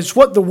 but it's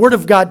what the Word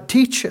of God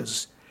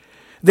teaches.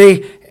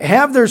 They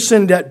have their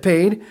sin debt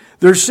paid.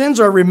 Their sins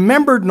are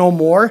remembered no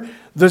more.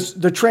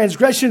 The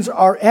transgressions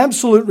are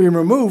absolutely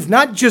removed,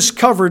 not just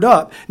covered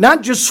up,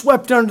 not just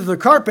swept under the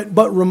carpet,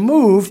 but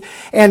removed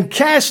and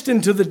cast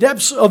into the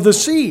depths of the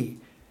sea.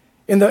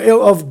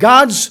 Of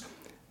God's,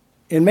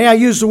 and may I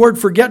use the word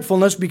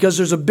forgetfulness because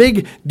there's a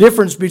big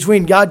difference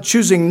between God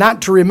choosing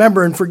not to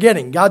remember and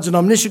forgetting. God's an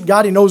omniscient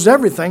God. He knows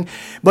everything,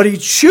 but he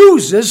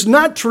chooses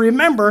not to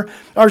remember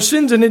our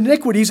sins and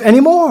iniquities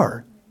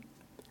anymore.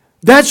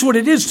 That's what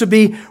it is to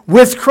be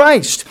with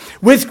Christ.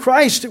 With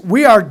Christ,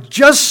 we are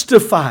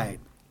justified.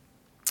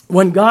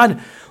 When God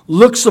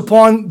looks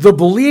upon the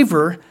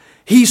believer,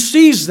 he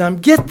sees them,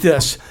 get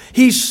this,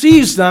 He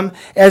sees them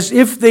as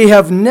if they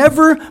have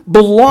never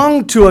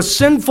belonged to a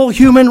sinful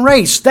human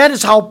race. That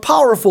is how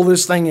powerful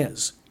this thing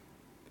is.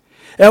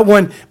 That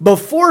when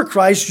before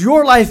Christ,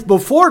 your life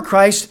before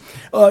Christ,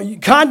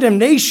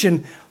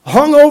 condemnation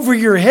hung over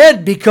your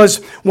head,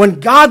 because when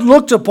God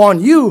looked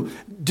upon you,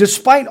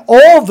 despite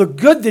all the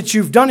good that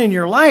you've done in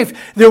your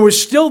life, there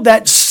was still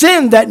that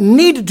sin that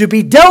needed to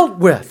be dealt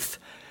with.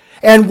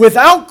 And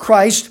without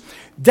Christ,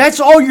 that's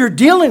all you're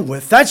dealing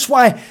with. That's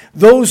why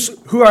those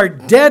who are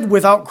dead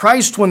without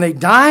Christ, when they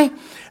die,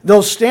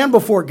 they'll stand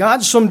before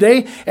God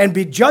someday and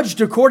be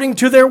judged according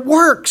to their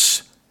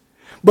works.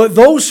 But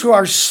those who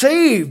are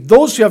saved,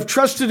 those who have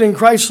trusted in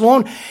Christ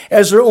alone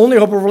as their only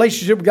hope of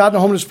relationship with God in the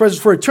home of His presence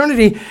for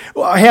eternity,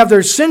 have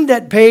their sin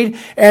debt paid.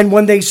 And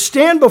when they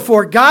stand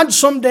before God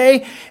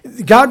someday,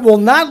 God will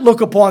not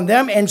look upon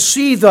them and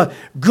see the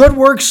good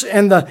works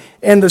and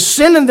the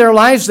sin in their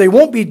lives. They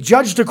won't be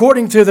judged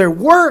according to their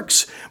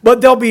works, but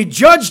they'll be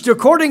judged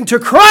according to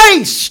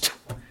Christ.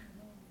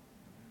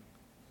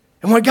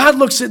 And when God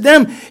looks at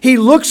them, He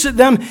looks at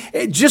them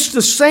just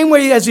the same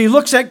way as He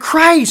looks at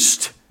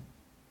Christ.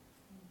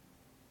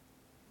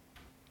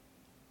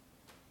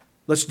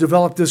 Let's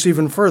develop this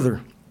even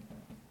further.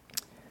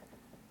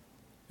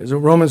 As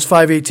Romans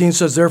 5:18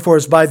 says, therefore,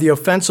 as by the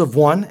offense of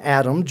one,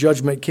 Adam,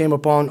 judgment came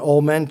upon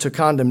all men to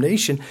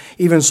condemnation,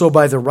 even so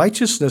by the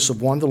righteousness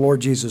of one, the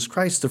Lord Jesus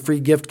Christ, the free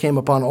gift came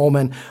upon all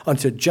men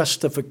unto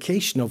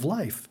justification of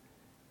life.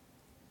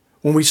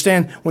 When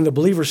the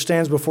believer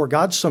stands before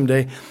God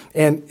someday,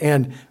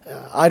 and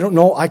I don't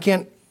know, I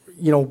can't,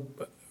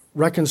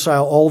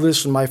 reconcile all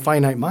this in my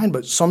finite mind,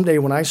 but someday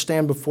when I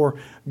stand before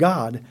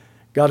God,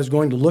 God is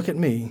going to look at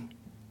me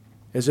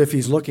as if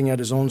He's looking at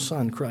His own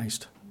Son,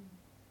 Christ.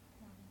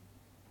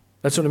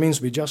 That's what it means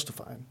to be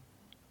justified.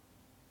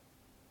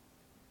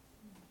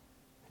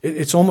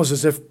 It's almost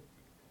as if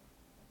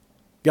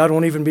God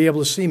won't even be able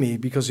to see me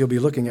because He'll be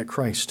looking at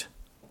Christ.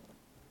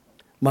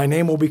 My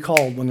name will be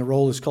called when the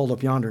roll is called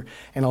up yonder,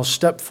 and I'll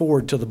step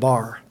forward to the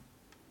bar.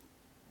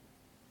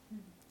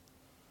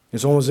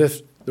 It's almost as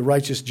if the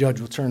righteous judge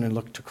will turn and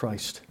look to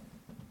Christ.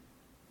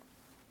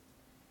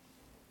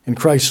 And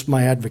Christ,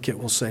 my advocate,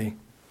 will say,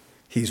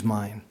 He's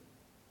mine.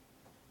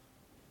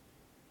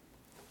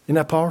 Isn't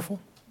that powerful?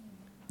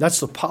 That's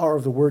the power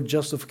of the word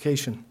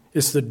justification.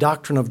 It's the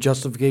doctrine of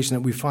justification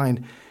that we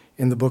find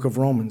in the book of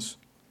Romans.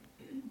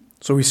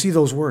 So we see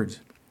those words.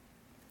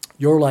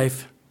 Your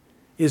life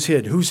is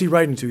hid. Who's he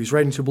writing to? He's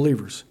writing to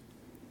believers.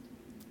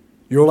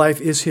 Your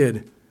life is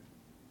hid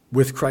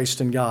with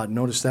Christ and God.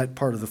 Notice that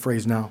part of the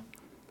phrase now.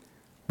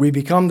 We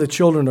become the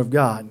children of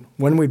God.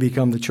 When we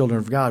become the children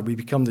of God, we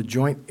become the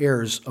joint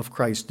heirs of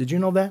Christ. Did you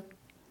know that?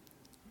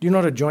 Do you know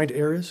what a joint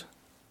heir is?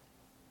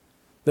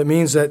 That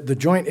means that the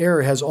joint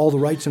heir has all the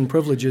rights and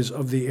privileges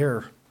of the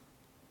heir.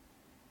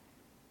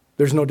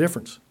 There's no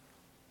difference.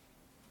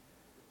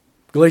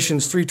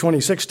 Galatians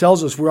 3:26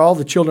 tells us we're all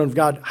the children of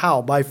God.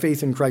 How? By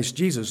faith in Christ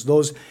Jesus.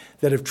 Those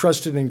that have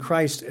trusted in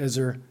Christ as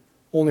their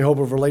only hope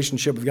of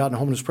relationship with God and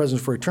home in His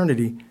presence for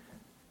eternity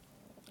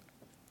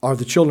are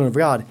the children of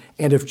God.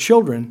 And if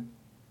children,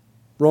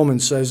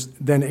 Romans says,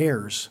 then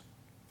heirs.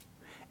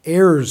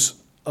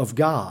 Heirs of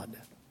God.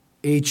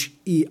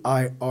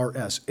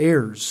 H-E-I-R-S.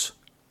 Heirs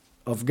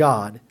of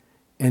God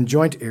and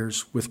joint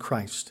heirs with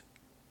Christ.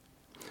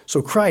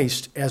 So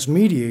Christ, as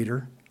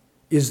mediator,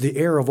 is the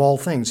heir of all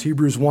things.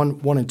 Hebrews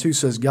 1:1-2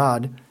 says,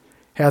 God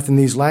hath in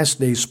these last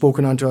days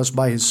spoken unto us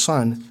by His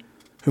Son,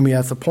 whom He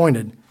hath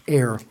appointed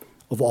heir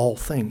of all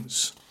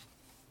things.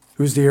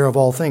 Who's the heir of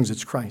all things?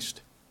 It's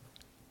Christ.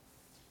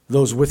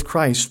 Those with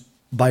Christ,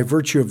 by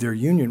virtue of their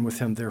union with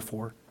Him,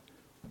 therefore,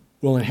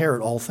 will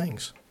inherit all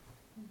things.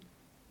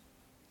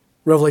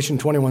 Revelation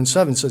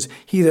 21:7 says,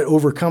 He that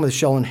overcometh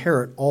shall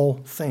inherit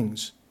all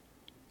things.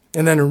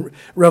 And then in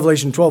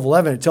Revelation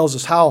 12:11, it tells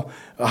us how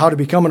to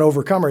become an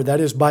overcomer. That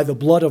is, by the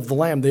blood of the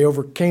Lamb. They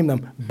overcame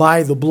them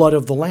by the blood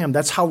of the Lamb.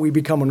 That's how we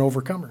become an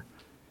overcomer.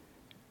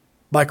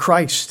 By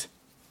Christ.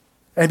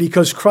 And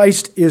because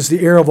Christ is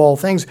the heir of all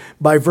things,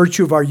 by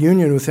virtue of our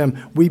union with Him,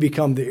 we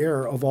become the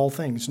heir of all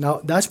things.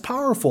 Now, that's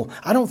powerful.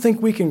 I don't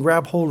think we can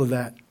grab hold of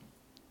that.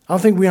 I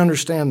don't think we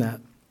understand that.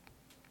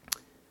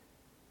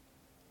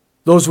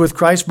 Those with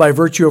Christ, by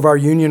virtue of our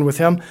union with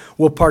Him,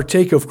 will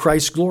partake of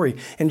Christ's glory.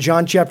 In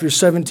John chapter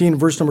 17,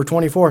 verse number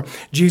 24,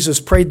 Jesus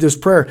prayed this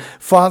prayer,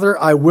 Father,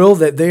 I will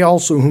that they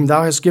also whom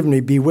Thou hast given me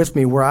be with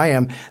me where I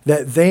am,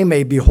 that they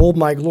may behold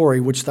my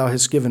glory which Thou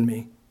hast given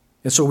me.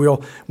 And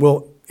so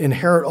we'll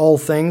inherit all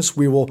things.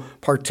 We will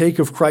partake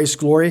of Christ's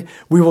glory.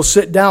 We will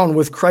sit down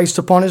with Christ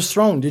upon His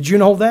throne. Did you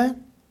know that?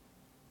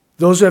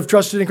 Those who have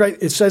trusted in Christ,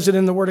 it says it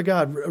in the Word of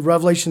God,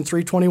 Revelation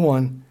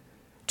 3:21,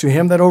 to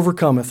him that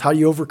overcometh, how do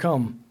you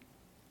overcome?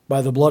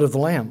 By the blood of the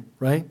Lamb,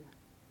 right?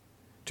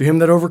 To him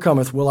that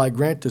overcometh will I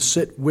grant to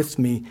sit with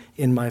me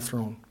in my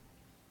throne.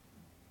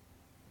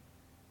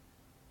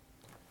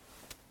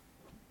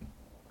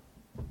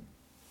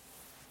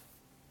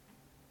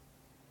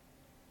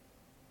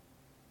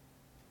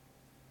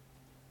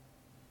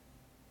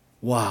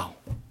 Wow.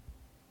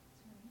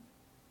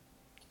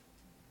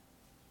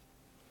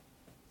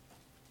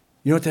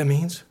 You know what that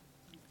means?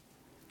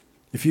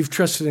 If you've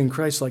trusted in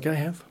Christ like I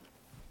have,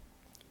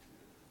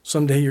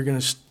 someday you're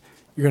going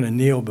to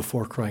kneel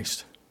before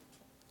Christ.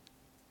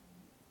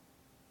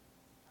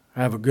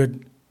 I have a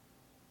good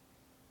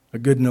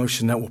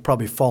notion that will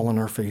probably fall on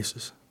our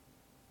faces.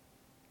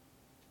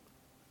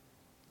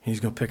 He's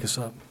going to pick us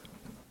up.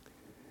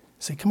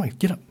 Say, come on,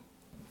 get up.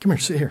 Come here,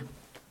 sit here.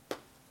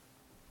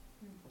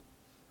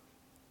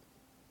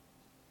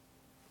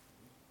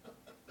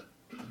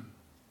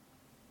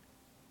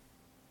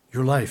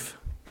 Your life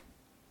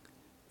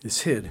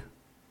is hid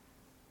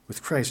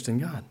with Christ in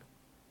God.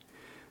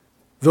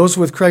 Those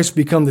with Christ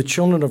become the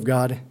children of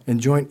God and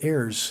joint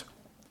heirs.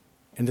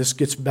 And this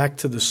gets back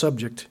to the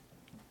subject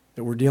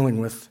that we're dealing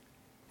with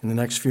in the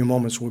next few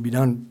moments. We'll be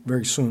done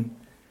very soon.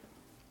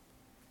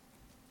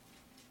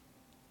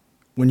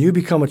 When you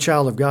become a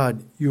child of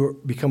God, you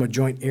become a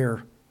joint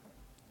heir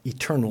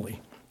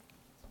eternally.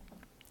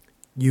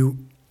 You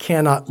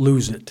cannot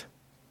lose it.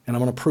 And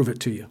I'm going to prove it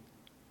to you.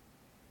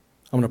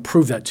 I'm going to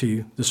prove that to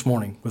you this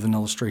morning with an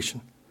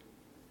illustration.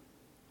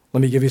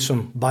 Let me give you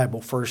some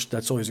Bible first.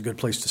 That's always a good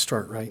place to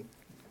start, right?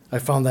 I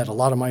found that a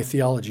lot of my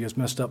theology is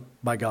messed up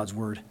by God's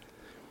Word.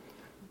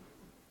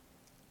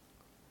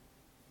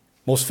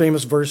 Most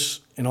famous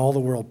verse in all the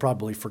world,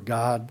 probably, for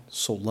God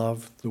so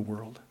loved the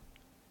world,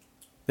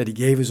 that he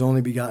gave his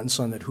only begotten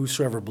Son, that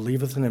whosoever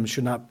believeth in him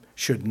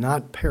should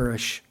not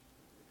perish,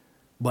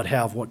 but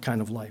have what kind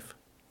of life?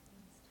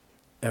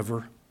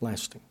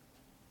 Everlasting.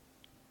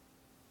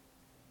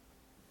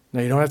 Now,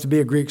 you don't have to be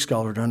a Greek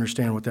scholar to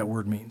understand what that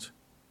word means.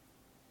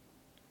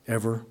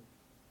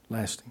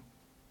 Everlasting.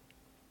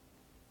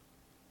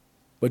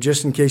 But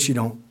just in case you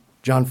don't,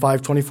 John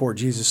 5:24,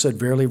 Jesus said,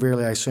 Verily,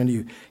 verily, I say unto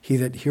you, he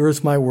that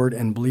heareth my word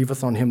and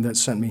believeth on him that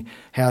sent me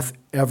hath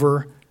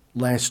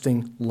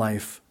everlasting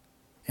life,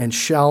 and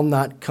shall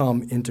not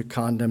come into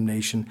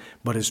condemnation,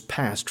 but is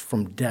passed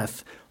from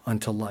death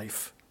unto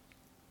life.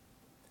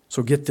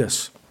 So get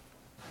this.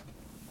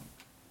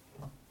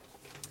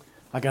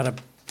 I got to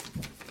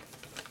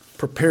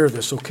prepare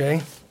this,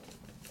 okay?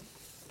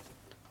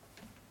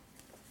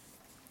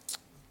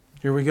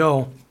 Here we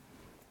go.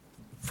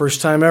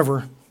 First time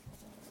ever,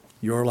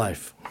 your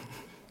life.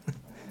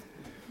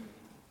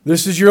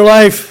 This is your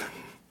life.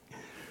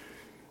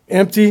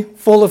 Empty,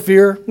 full of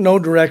fear, no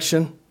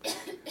direction,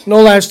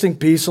 no lasting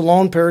peace,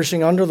 alone,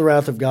 perishing under the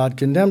wrath of God,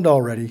 condemned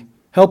already,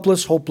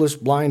 helpless, hopeless,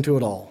 blind to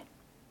it all.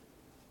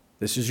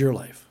 This is your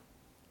life.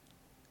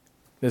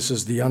 This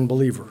is the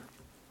unbeliever.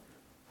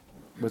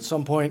 But at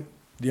some point,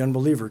 the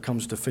unbeliever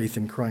comes to faith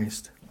in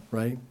Christ,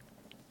 right?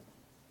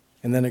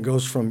 And then it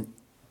goes from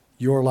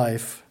your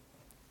life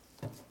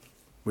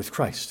with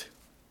Christ.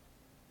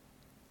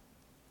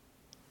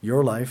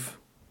 Your life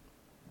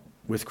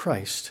with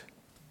Christ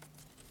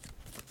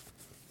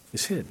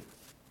is hid.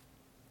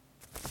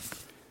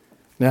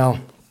 Now,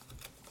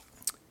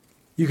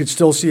 you could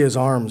still see his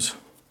arms.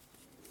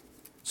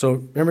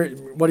 So remember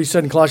what he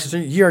said in Colossians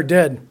 3, ye are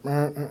dead.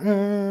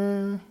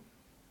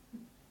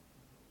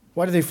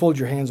 Why do they fold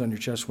your hands on your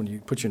chest when you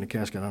put you in a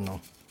casket? I don't know.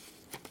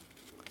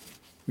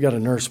 We got a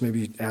nurse,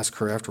 maybe ask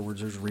her afterwards.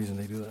 There's a reason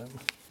they do that.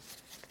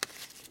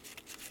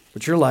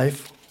 But your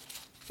life,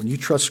 when you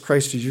trust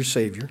Christ as your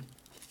Savior,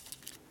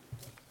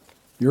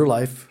 your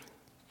life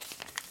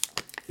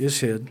is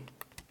hid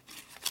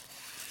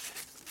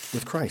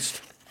with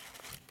Christ.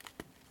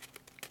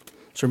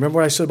 So remember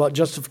what I said about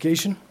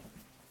justification?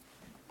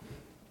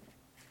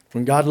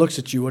 When God looks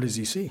at you, what does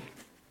he see?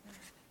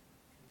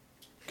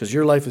 Because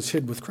your life is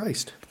hid with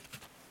Christ.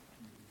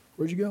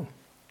 Where'd you go?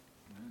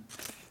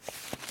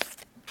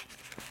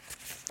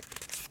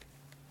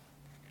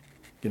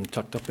 Getting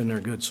tucked up in there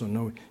good, so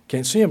no,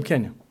 can't see him,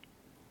 can you?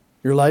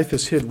 Your life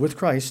is hid with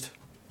Christ.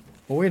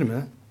 Well, wait a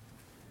minute.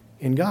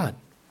 In God.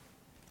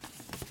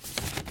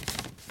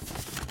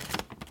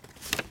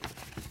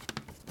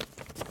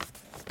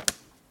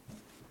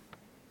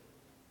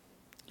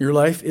 Your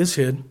life is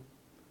hid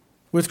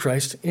with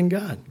Christ in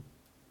God.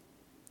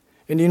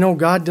 And you know,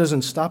 God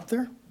doesn't stop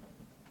there.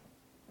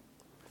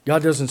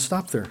 God doesn't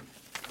stop there.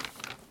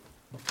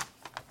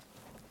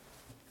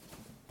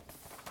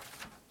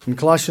 In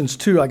Colossians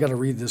 2, I got to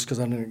read this because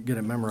I didn't get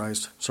it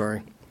memorized.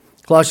 Sorry.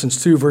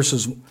 Colossians 2,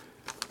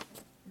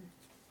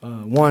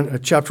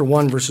 chapter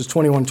 1, verses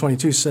 21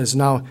 22 says,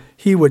 Now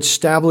he which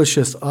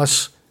establisheth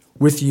us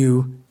with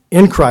you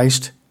in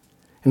Christ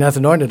and hath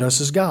anointed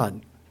us as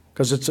God.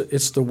 Because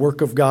it's the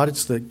work of God,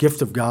 it's the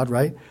gift of God,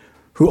 right?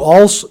 Who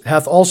also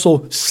hath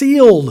also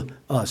sealed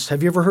us.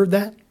 Have you ever heard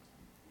that?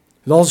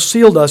 He also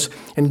sealed us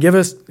and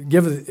given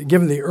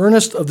the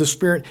earnest of the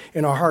Spirit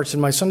in our hearts. In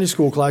my Sunday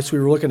school class, we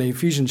were looking at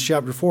Ephesians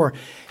chapter 4,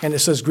 and it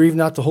says, Grieve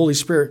not the Holy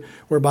Spirit,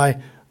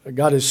 whereby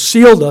God has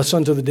sealed us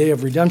unto the day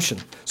of redemption.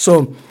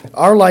 So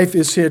our life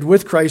is hid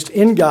with Christ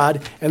in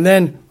God, and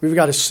then we've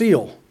got a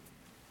seal.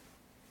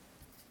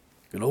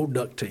 Good old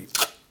duct tape.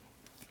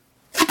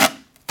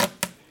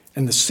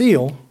 And the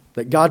seal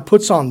that God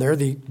puts on there,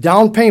 the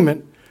down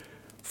payment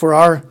for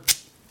our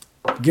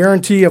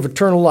guarantee of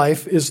eternal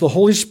life, is the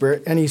Holy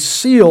Spirit, and he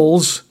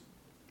seals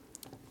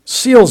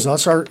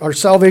us. Our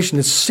salvation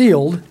is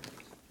sealed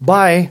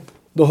by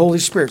the Holy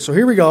Spirit. So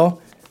here we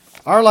go.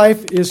 Our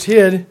life is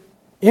hid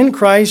in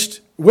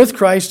Christ, with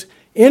Christ,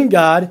 in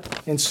God,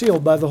 and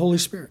sealed by the Holy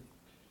Spirit.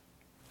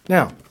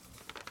 Now,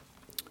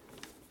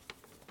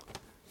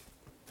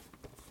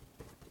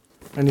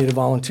 I need a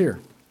volunteer.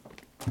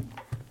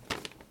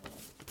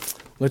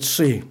 Let's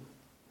see.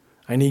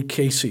 I need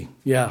Casey.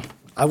 Yeah,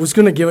 I was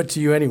going to give it to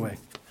you anyway.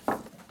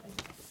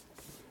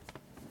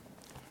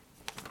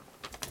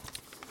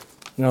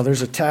 Now,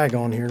 there's a tag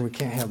on here. We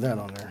can't have that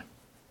on there.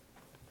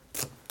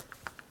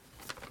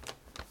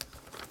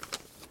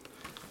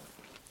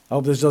 I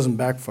hope this doesn't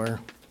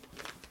backfire.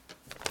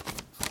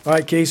 All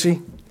right,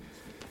 Casey.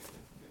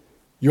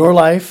 Your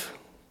life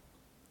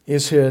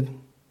is hid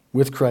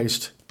with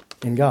Christ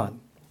in God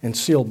and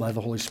sealed by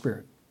the Holy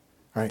Spirit.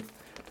 All right.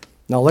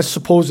 Now, let's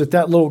suppose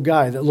that little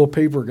guy, that little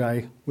paper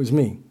guy, was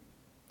me.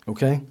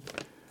 Okay?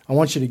 I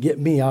want you to get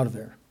me out of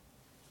there.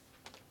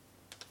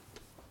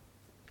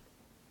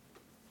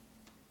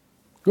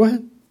 Go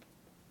ahead.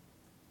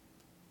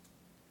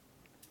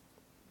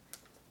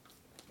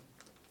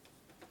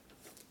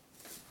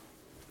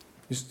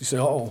 You say,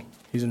 uh-oh,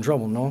 he's in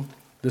trouble. No,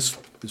 this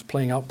is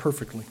playing out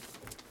perfectly.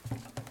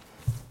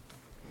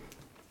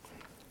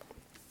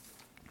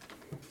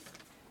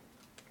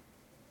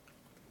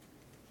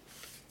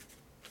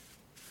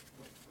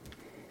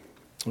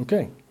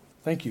 Okay,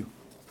 thank you.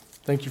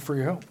 Thank you for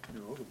your help.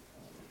 You're welcome.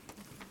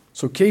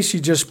 So Casey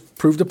just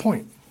proved a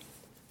point,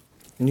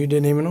 and you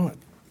didn't even know it.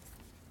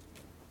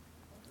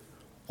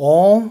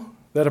 All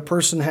that a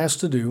person has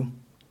to do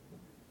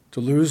to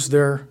lose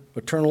their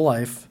eternal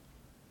life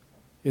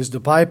is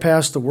to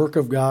bypass the work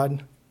of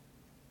God,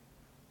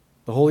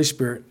 the Holy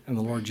Spirit, and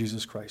the Lord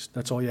Jesus Christ.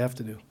 That's all you have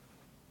to do.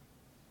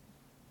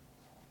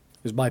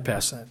 Is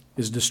bypass that.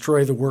 Is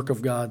destroy the work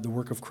of God, the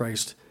work of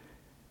Christ,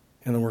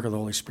 and the work of the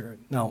Holy Spirit.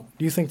 Now,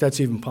 do you think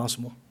that's even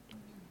possible?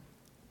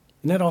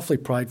 Isn't that awfully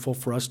prideful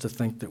for us to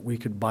think that we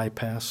could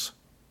bypass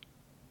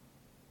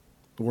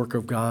the work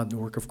of God, the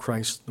work of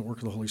Christ, the work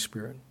of the Holy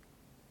Spirit?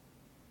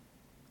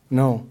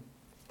 No.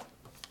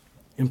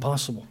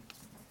 Impossible.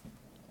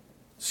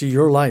 See,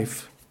 your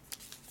life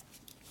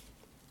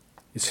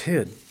is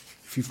hid.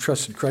 If you've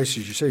trusted Christ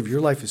as your Savior,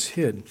 your life is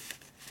hid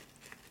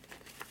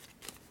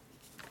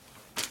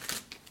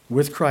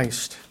with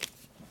Christ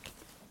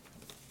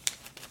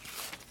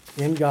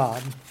in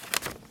God,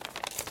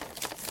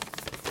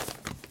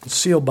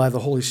 sealed by the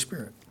Holy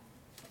Spirit.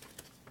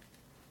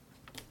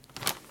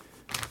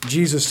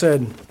 Jesus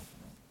said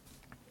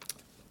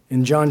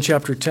in John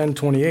chapter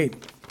 10:28,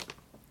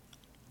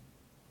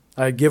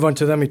 I give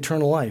unto them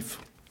eternal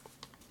life,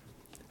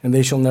 and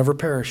they shall never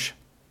perish.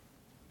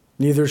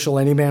 Neither shall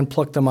any man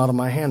pluck them out of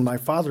my hand. My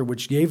Father,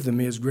 which gave them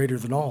me, is greater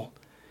than all.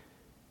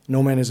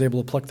 No man is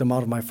able to pluck them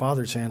out of my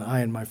Father's hand. I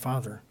and my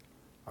Father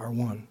are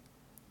one.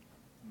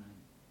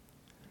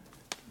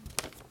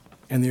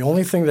 And the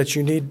only thing that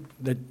you need,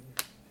 that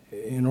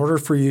in order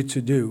for you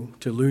to do,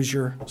 to lose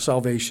your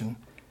salvation,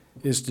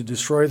 is to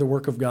destroy the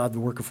work of God, the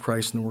work of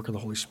Christ, and the work of the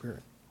Holy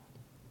Spirit.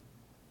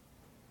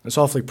 It's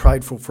awfully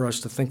prideful for us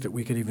to think that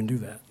we could even do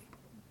that,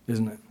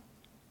 isn't it?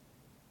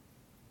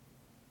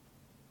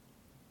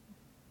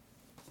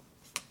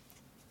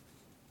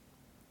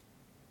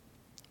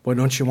 Boy,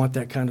 don't you want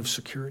that kind of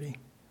security?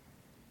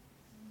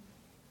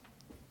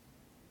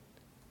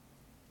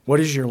 What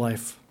is your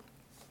life?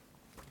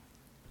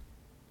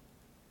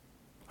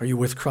 Are you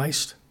with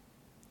Christ?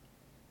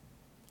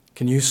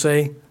 Can you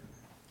say,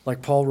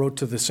 like Paul wrote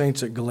to the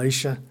saints at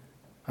Galatia,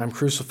 I'm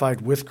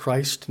crucified with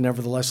Christ,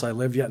 nevertheless I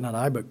live, yet not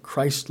I, but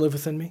Christ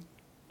liveth in me?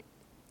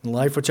 In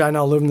life which I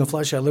now live in the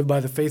flesh, I live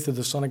by the faith of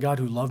the Son of God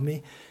who loved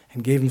me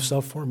and gave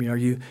himself for me. Are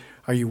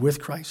you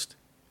with Christ?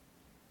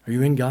 Are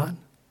you in God?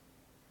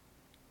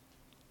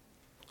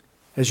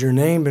 Has your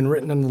name been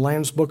written in the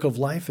Lamb's book of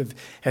life?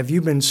 Have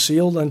you been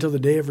sealed until the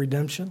day of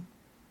redemption?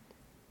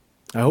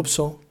 I hope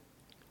so.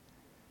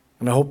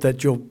 And I hope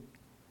that you'll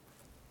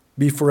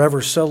be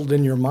forever settled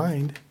in your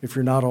mind, if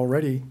you're not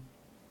already,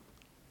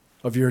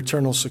 of your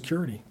eternal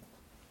security.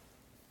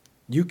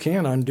 You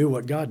can undo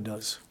what God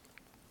does.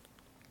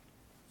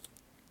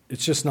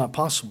 It's just not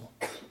possible.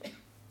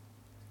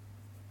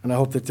 And I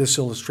hope that this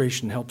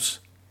illustration helps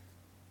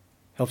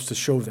to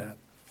show that,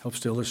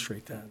 helps to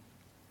illustrate that.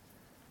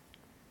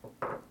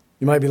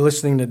 You might be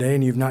listening today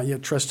and you've not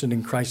yet trusted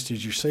in Christ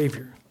as your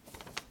Savior.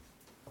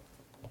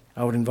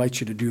 I would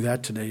invite you to do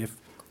that today.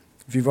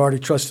 If you've already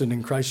trusted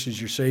in Christ as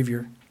your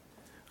Savior,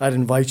 I'd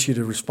invite you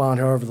to respond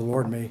however the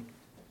Lord may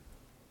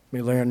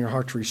lay on your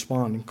heart to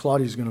respond. And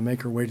Claudia's going to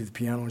make her way to the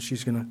piano and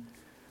she's going to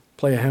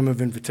play a hymn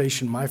of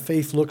invitation. My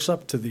faith looks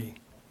up to thee.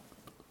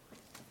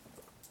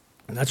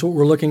 And that's what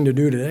we're looking to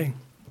do today.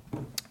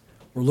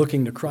 We're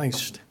looking to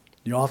Christ,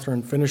 the author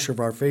and finisher of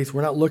our faith.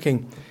 We're not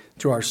looking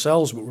to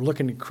ourselves, but we're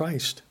looking to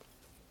Christ.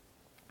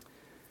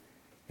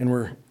 And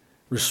we're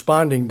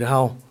responding to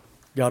how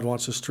God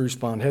wants us to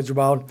respond. Heads are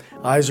bowed,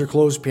 eyes are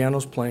closed,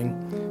 piano's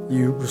playing.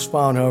 You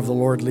respond however the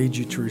Lord leads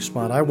you to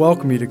respond. I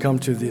welcome you to come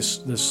to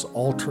this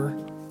altar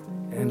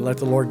and let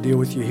the Lord deal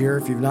with you here.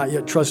 If you've not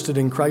yet trusted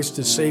in Christ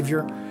as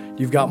Savior,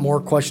 you've got more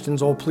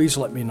questions, please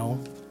let me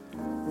know.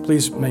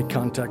 please make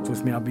contact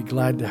with me. I'll be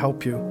glad to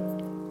help you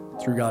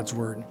through God's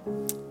Word.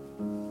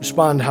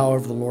 Respond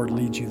however the Lord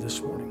leads you this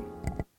morning.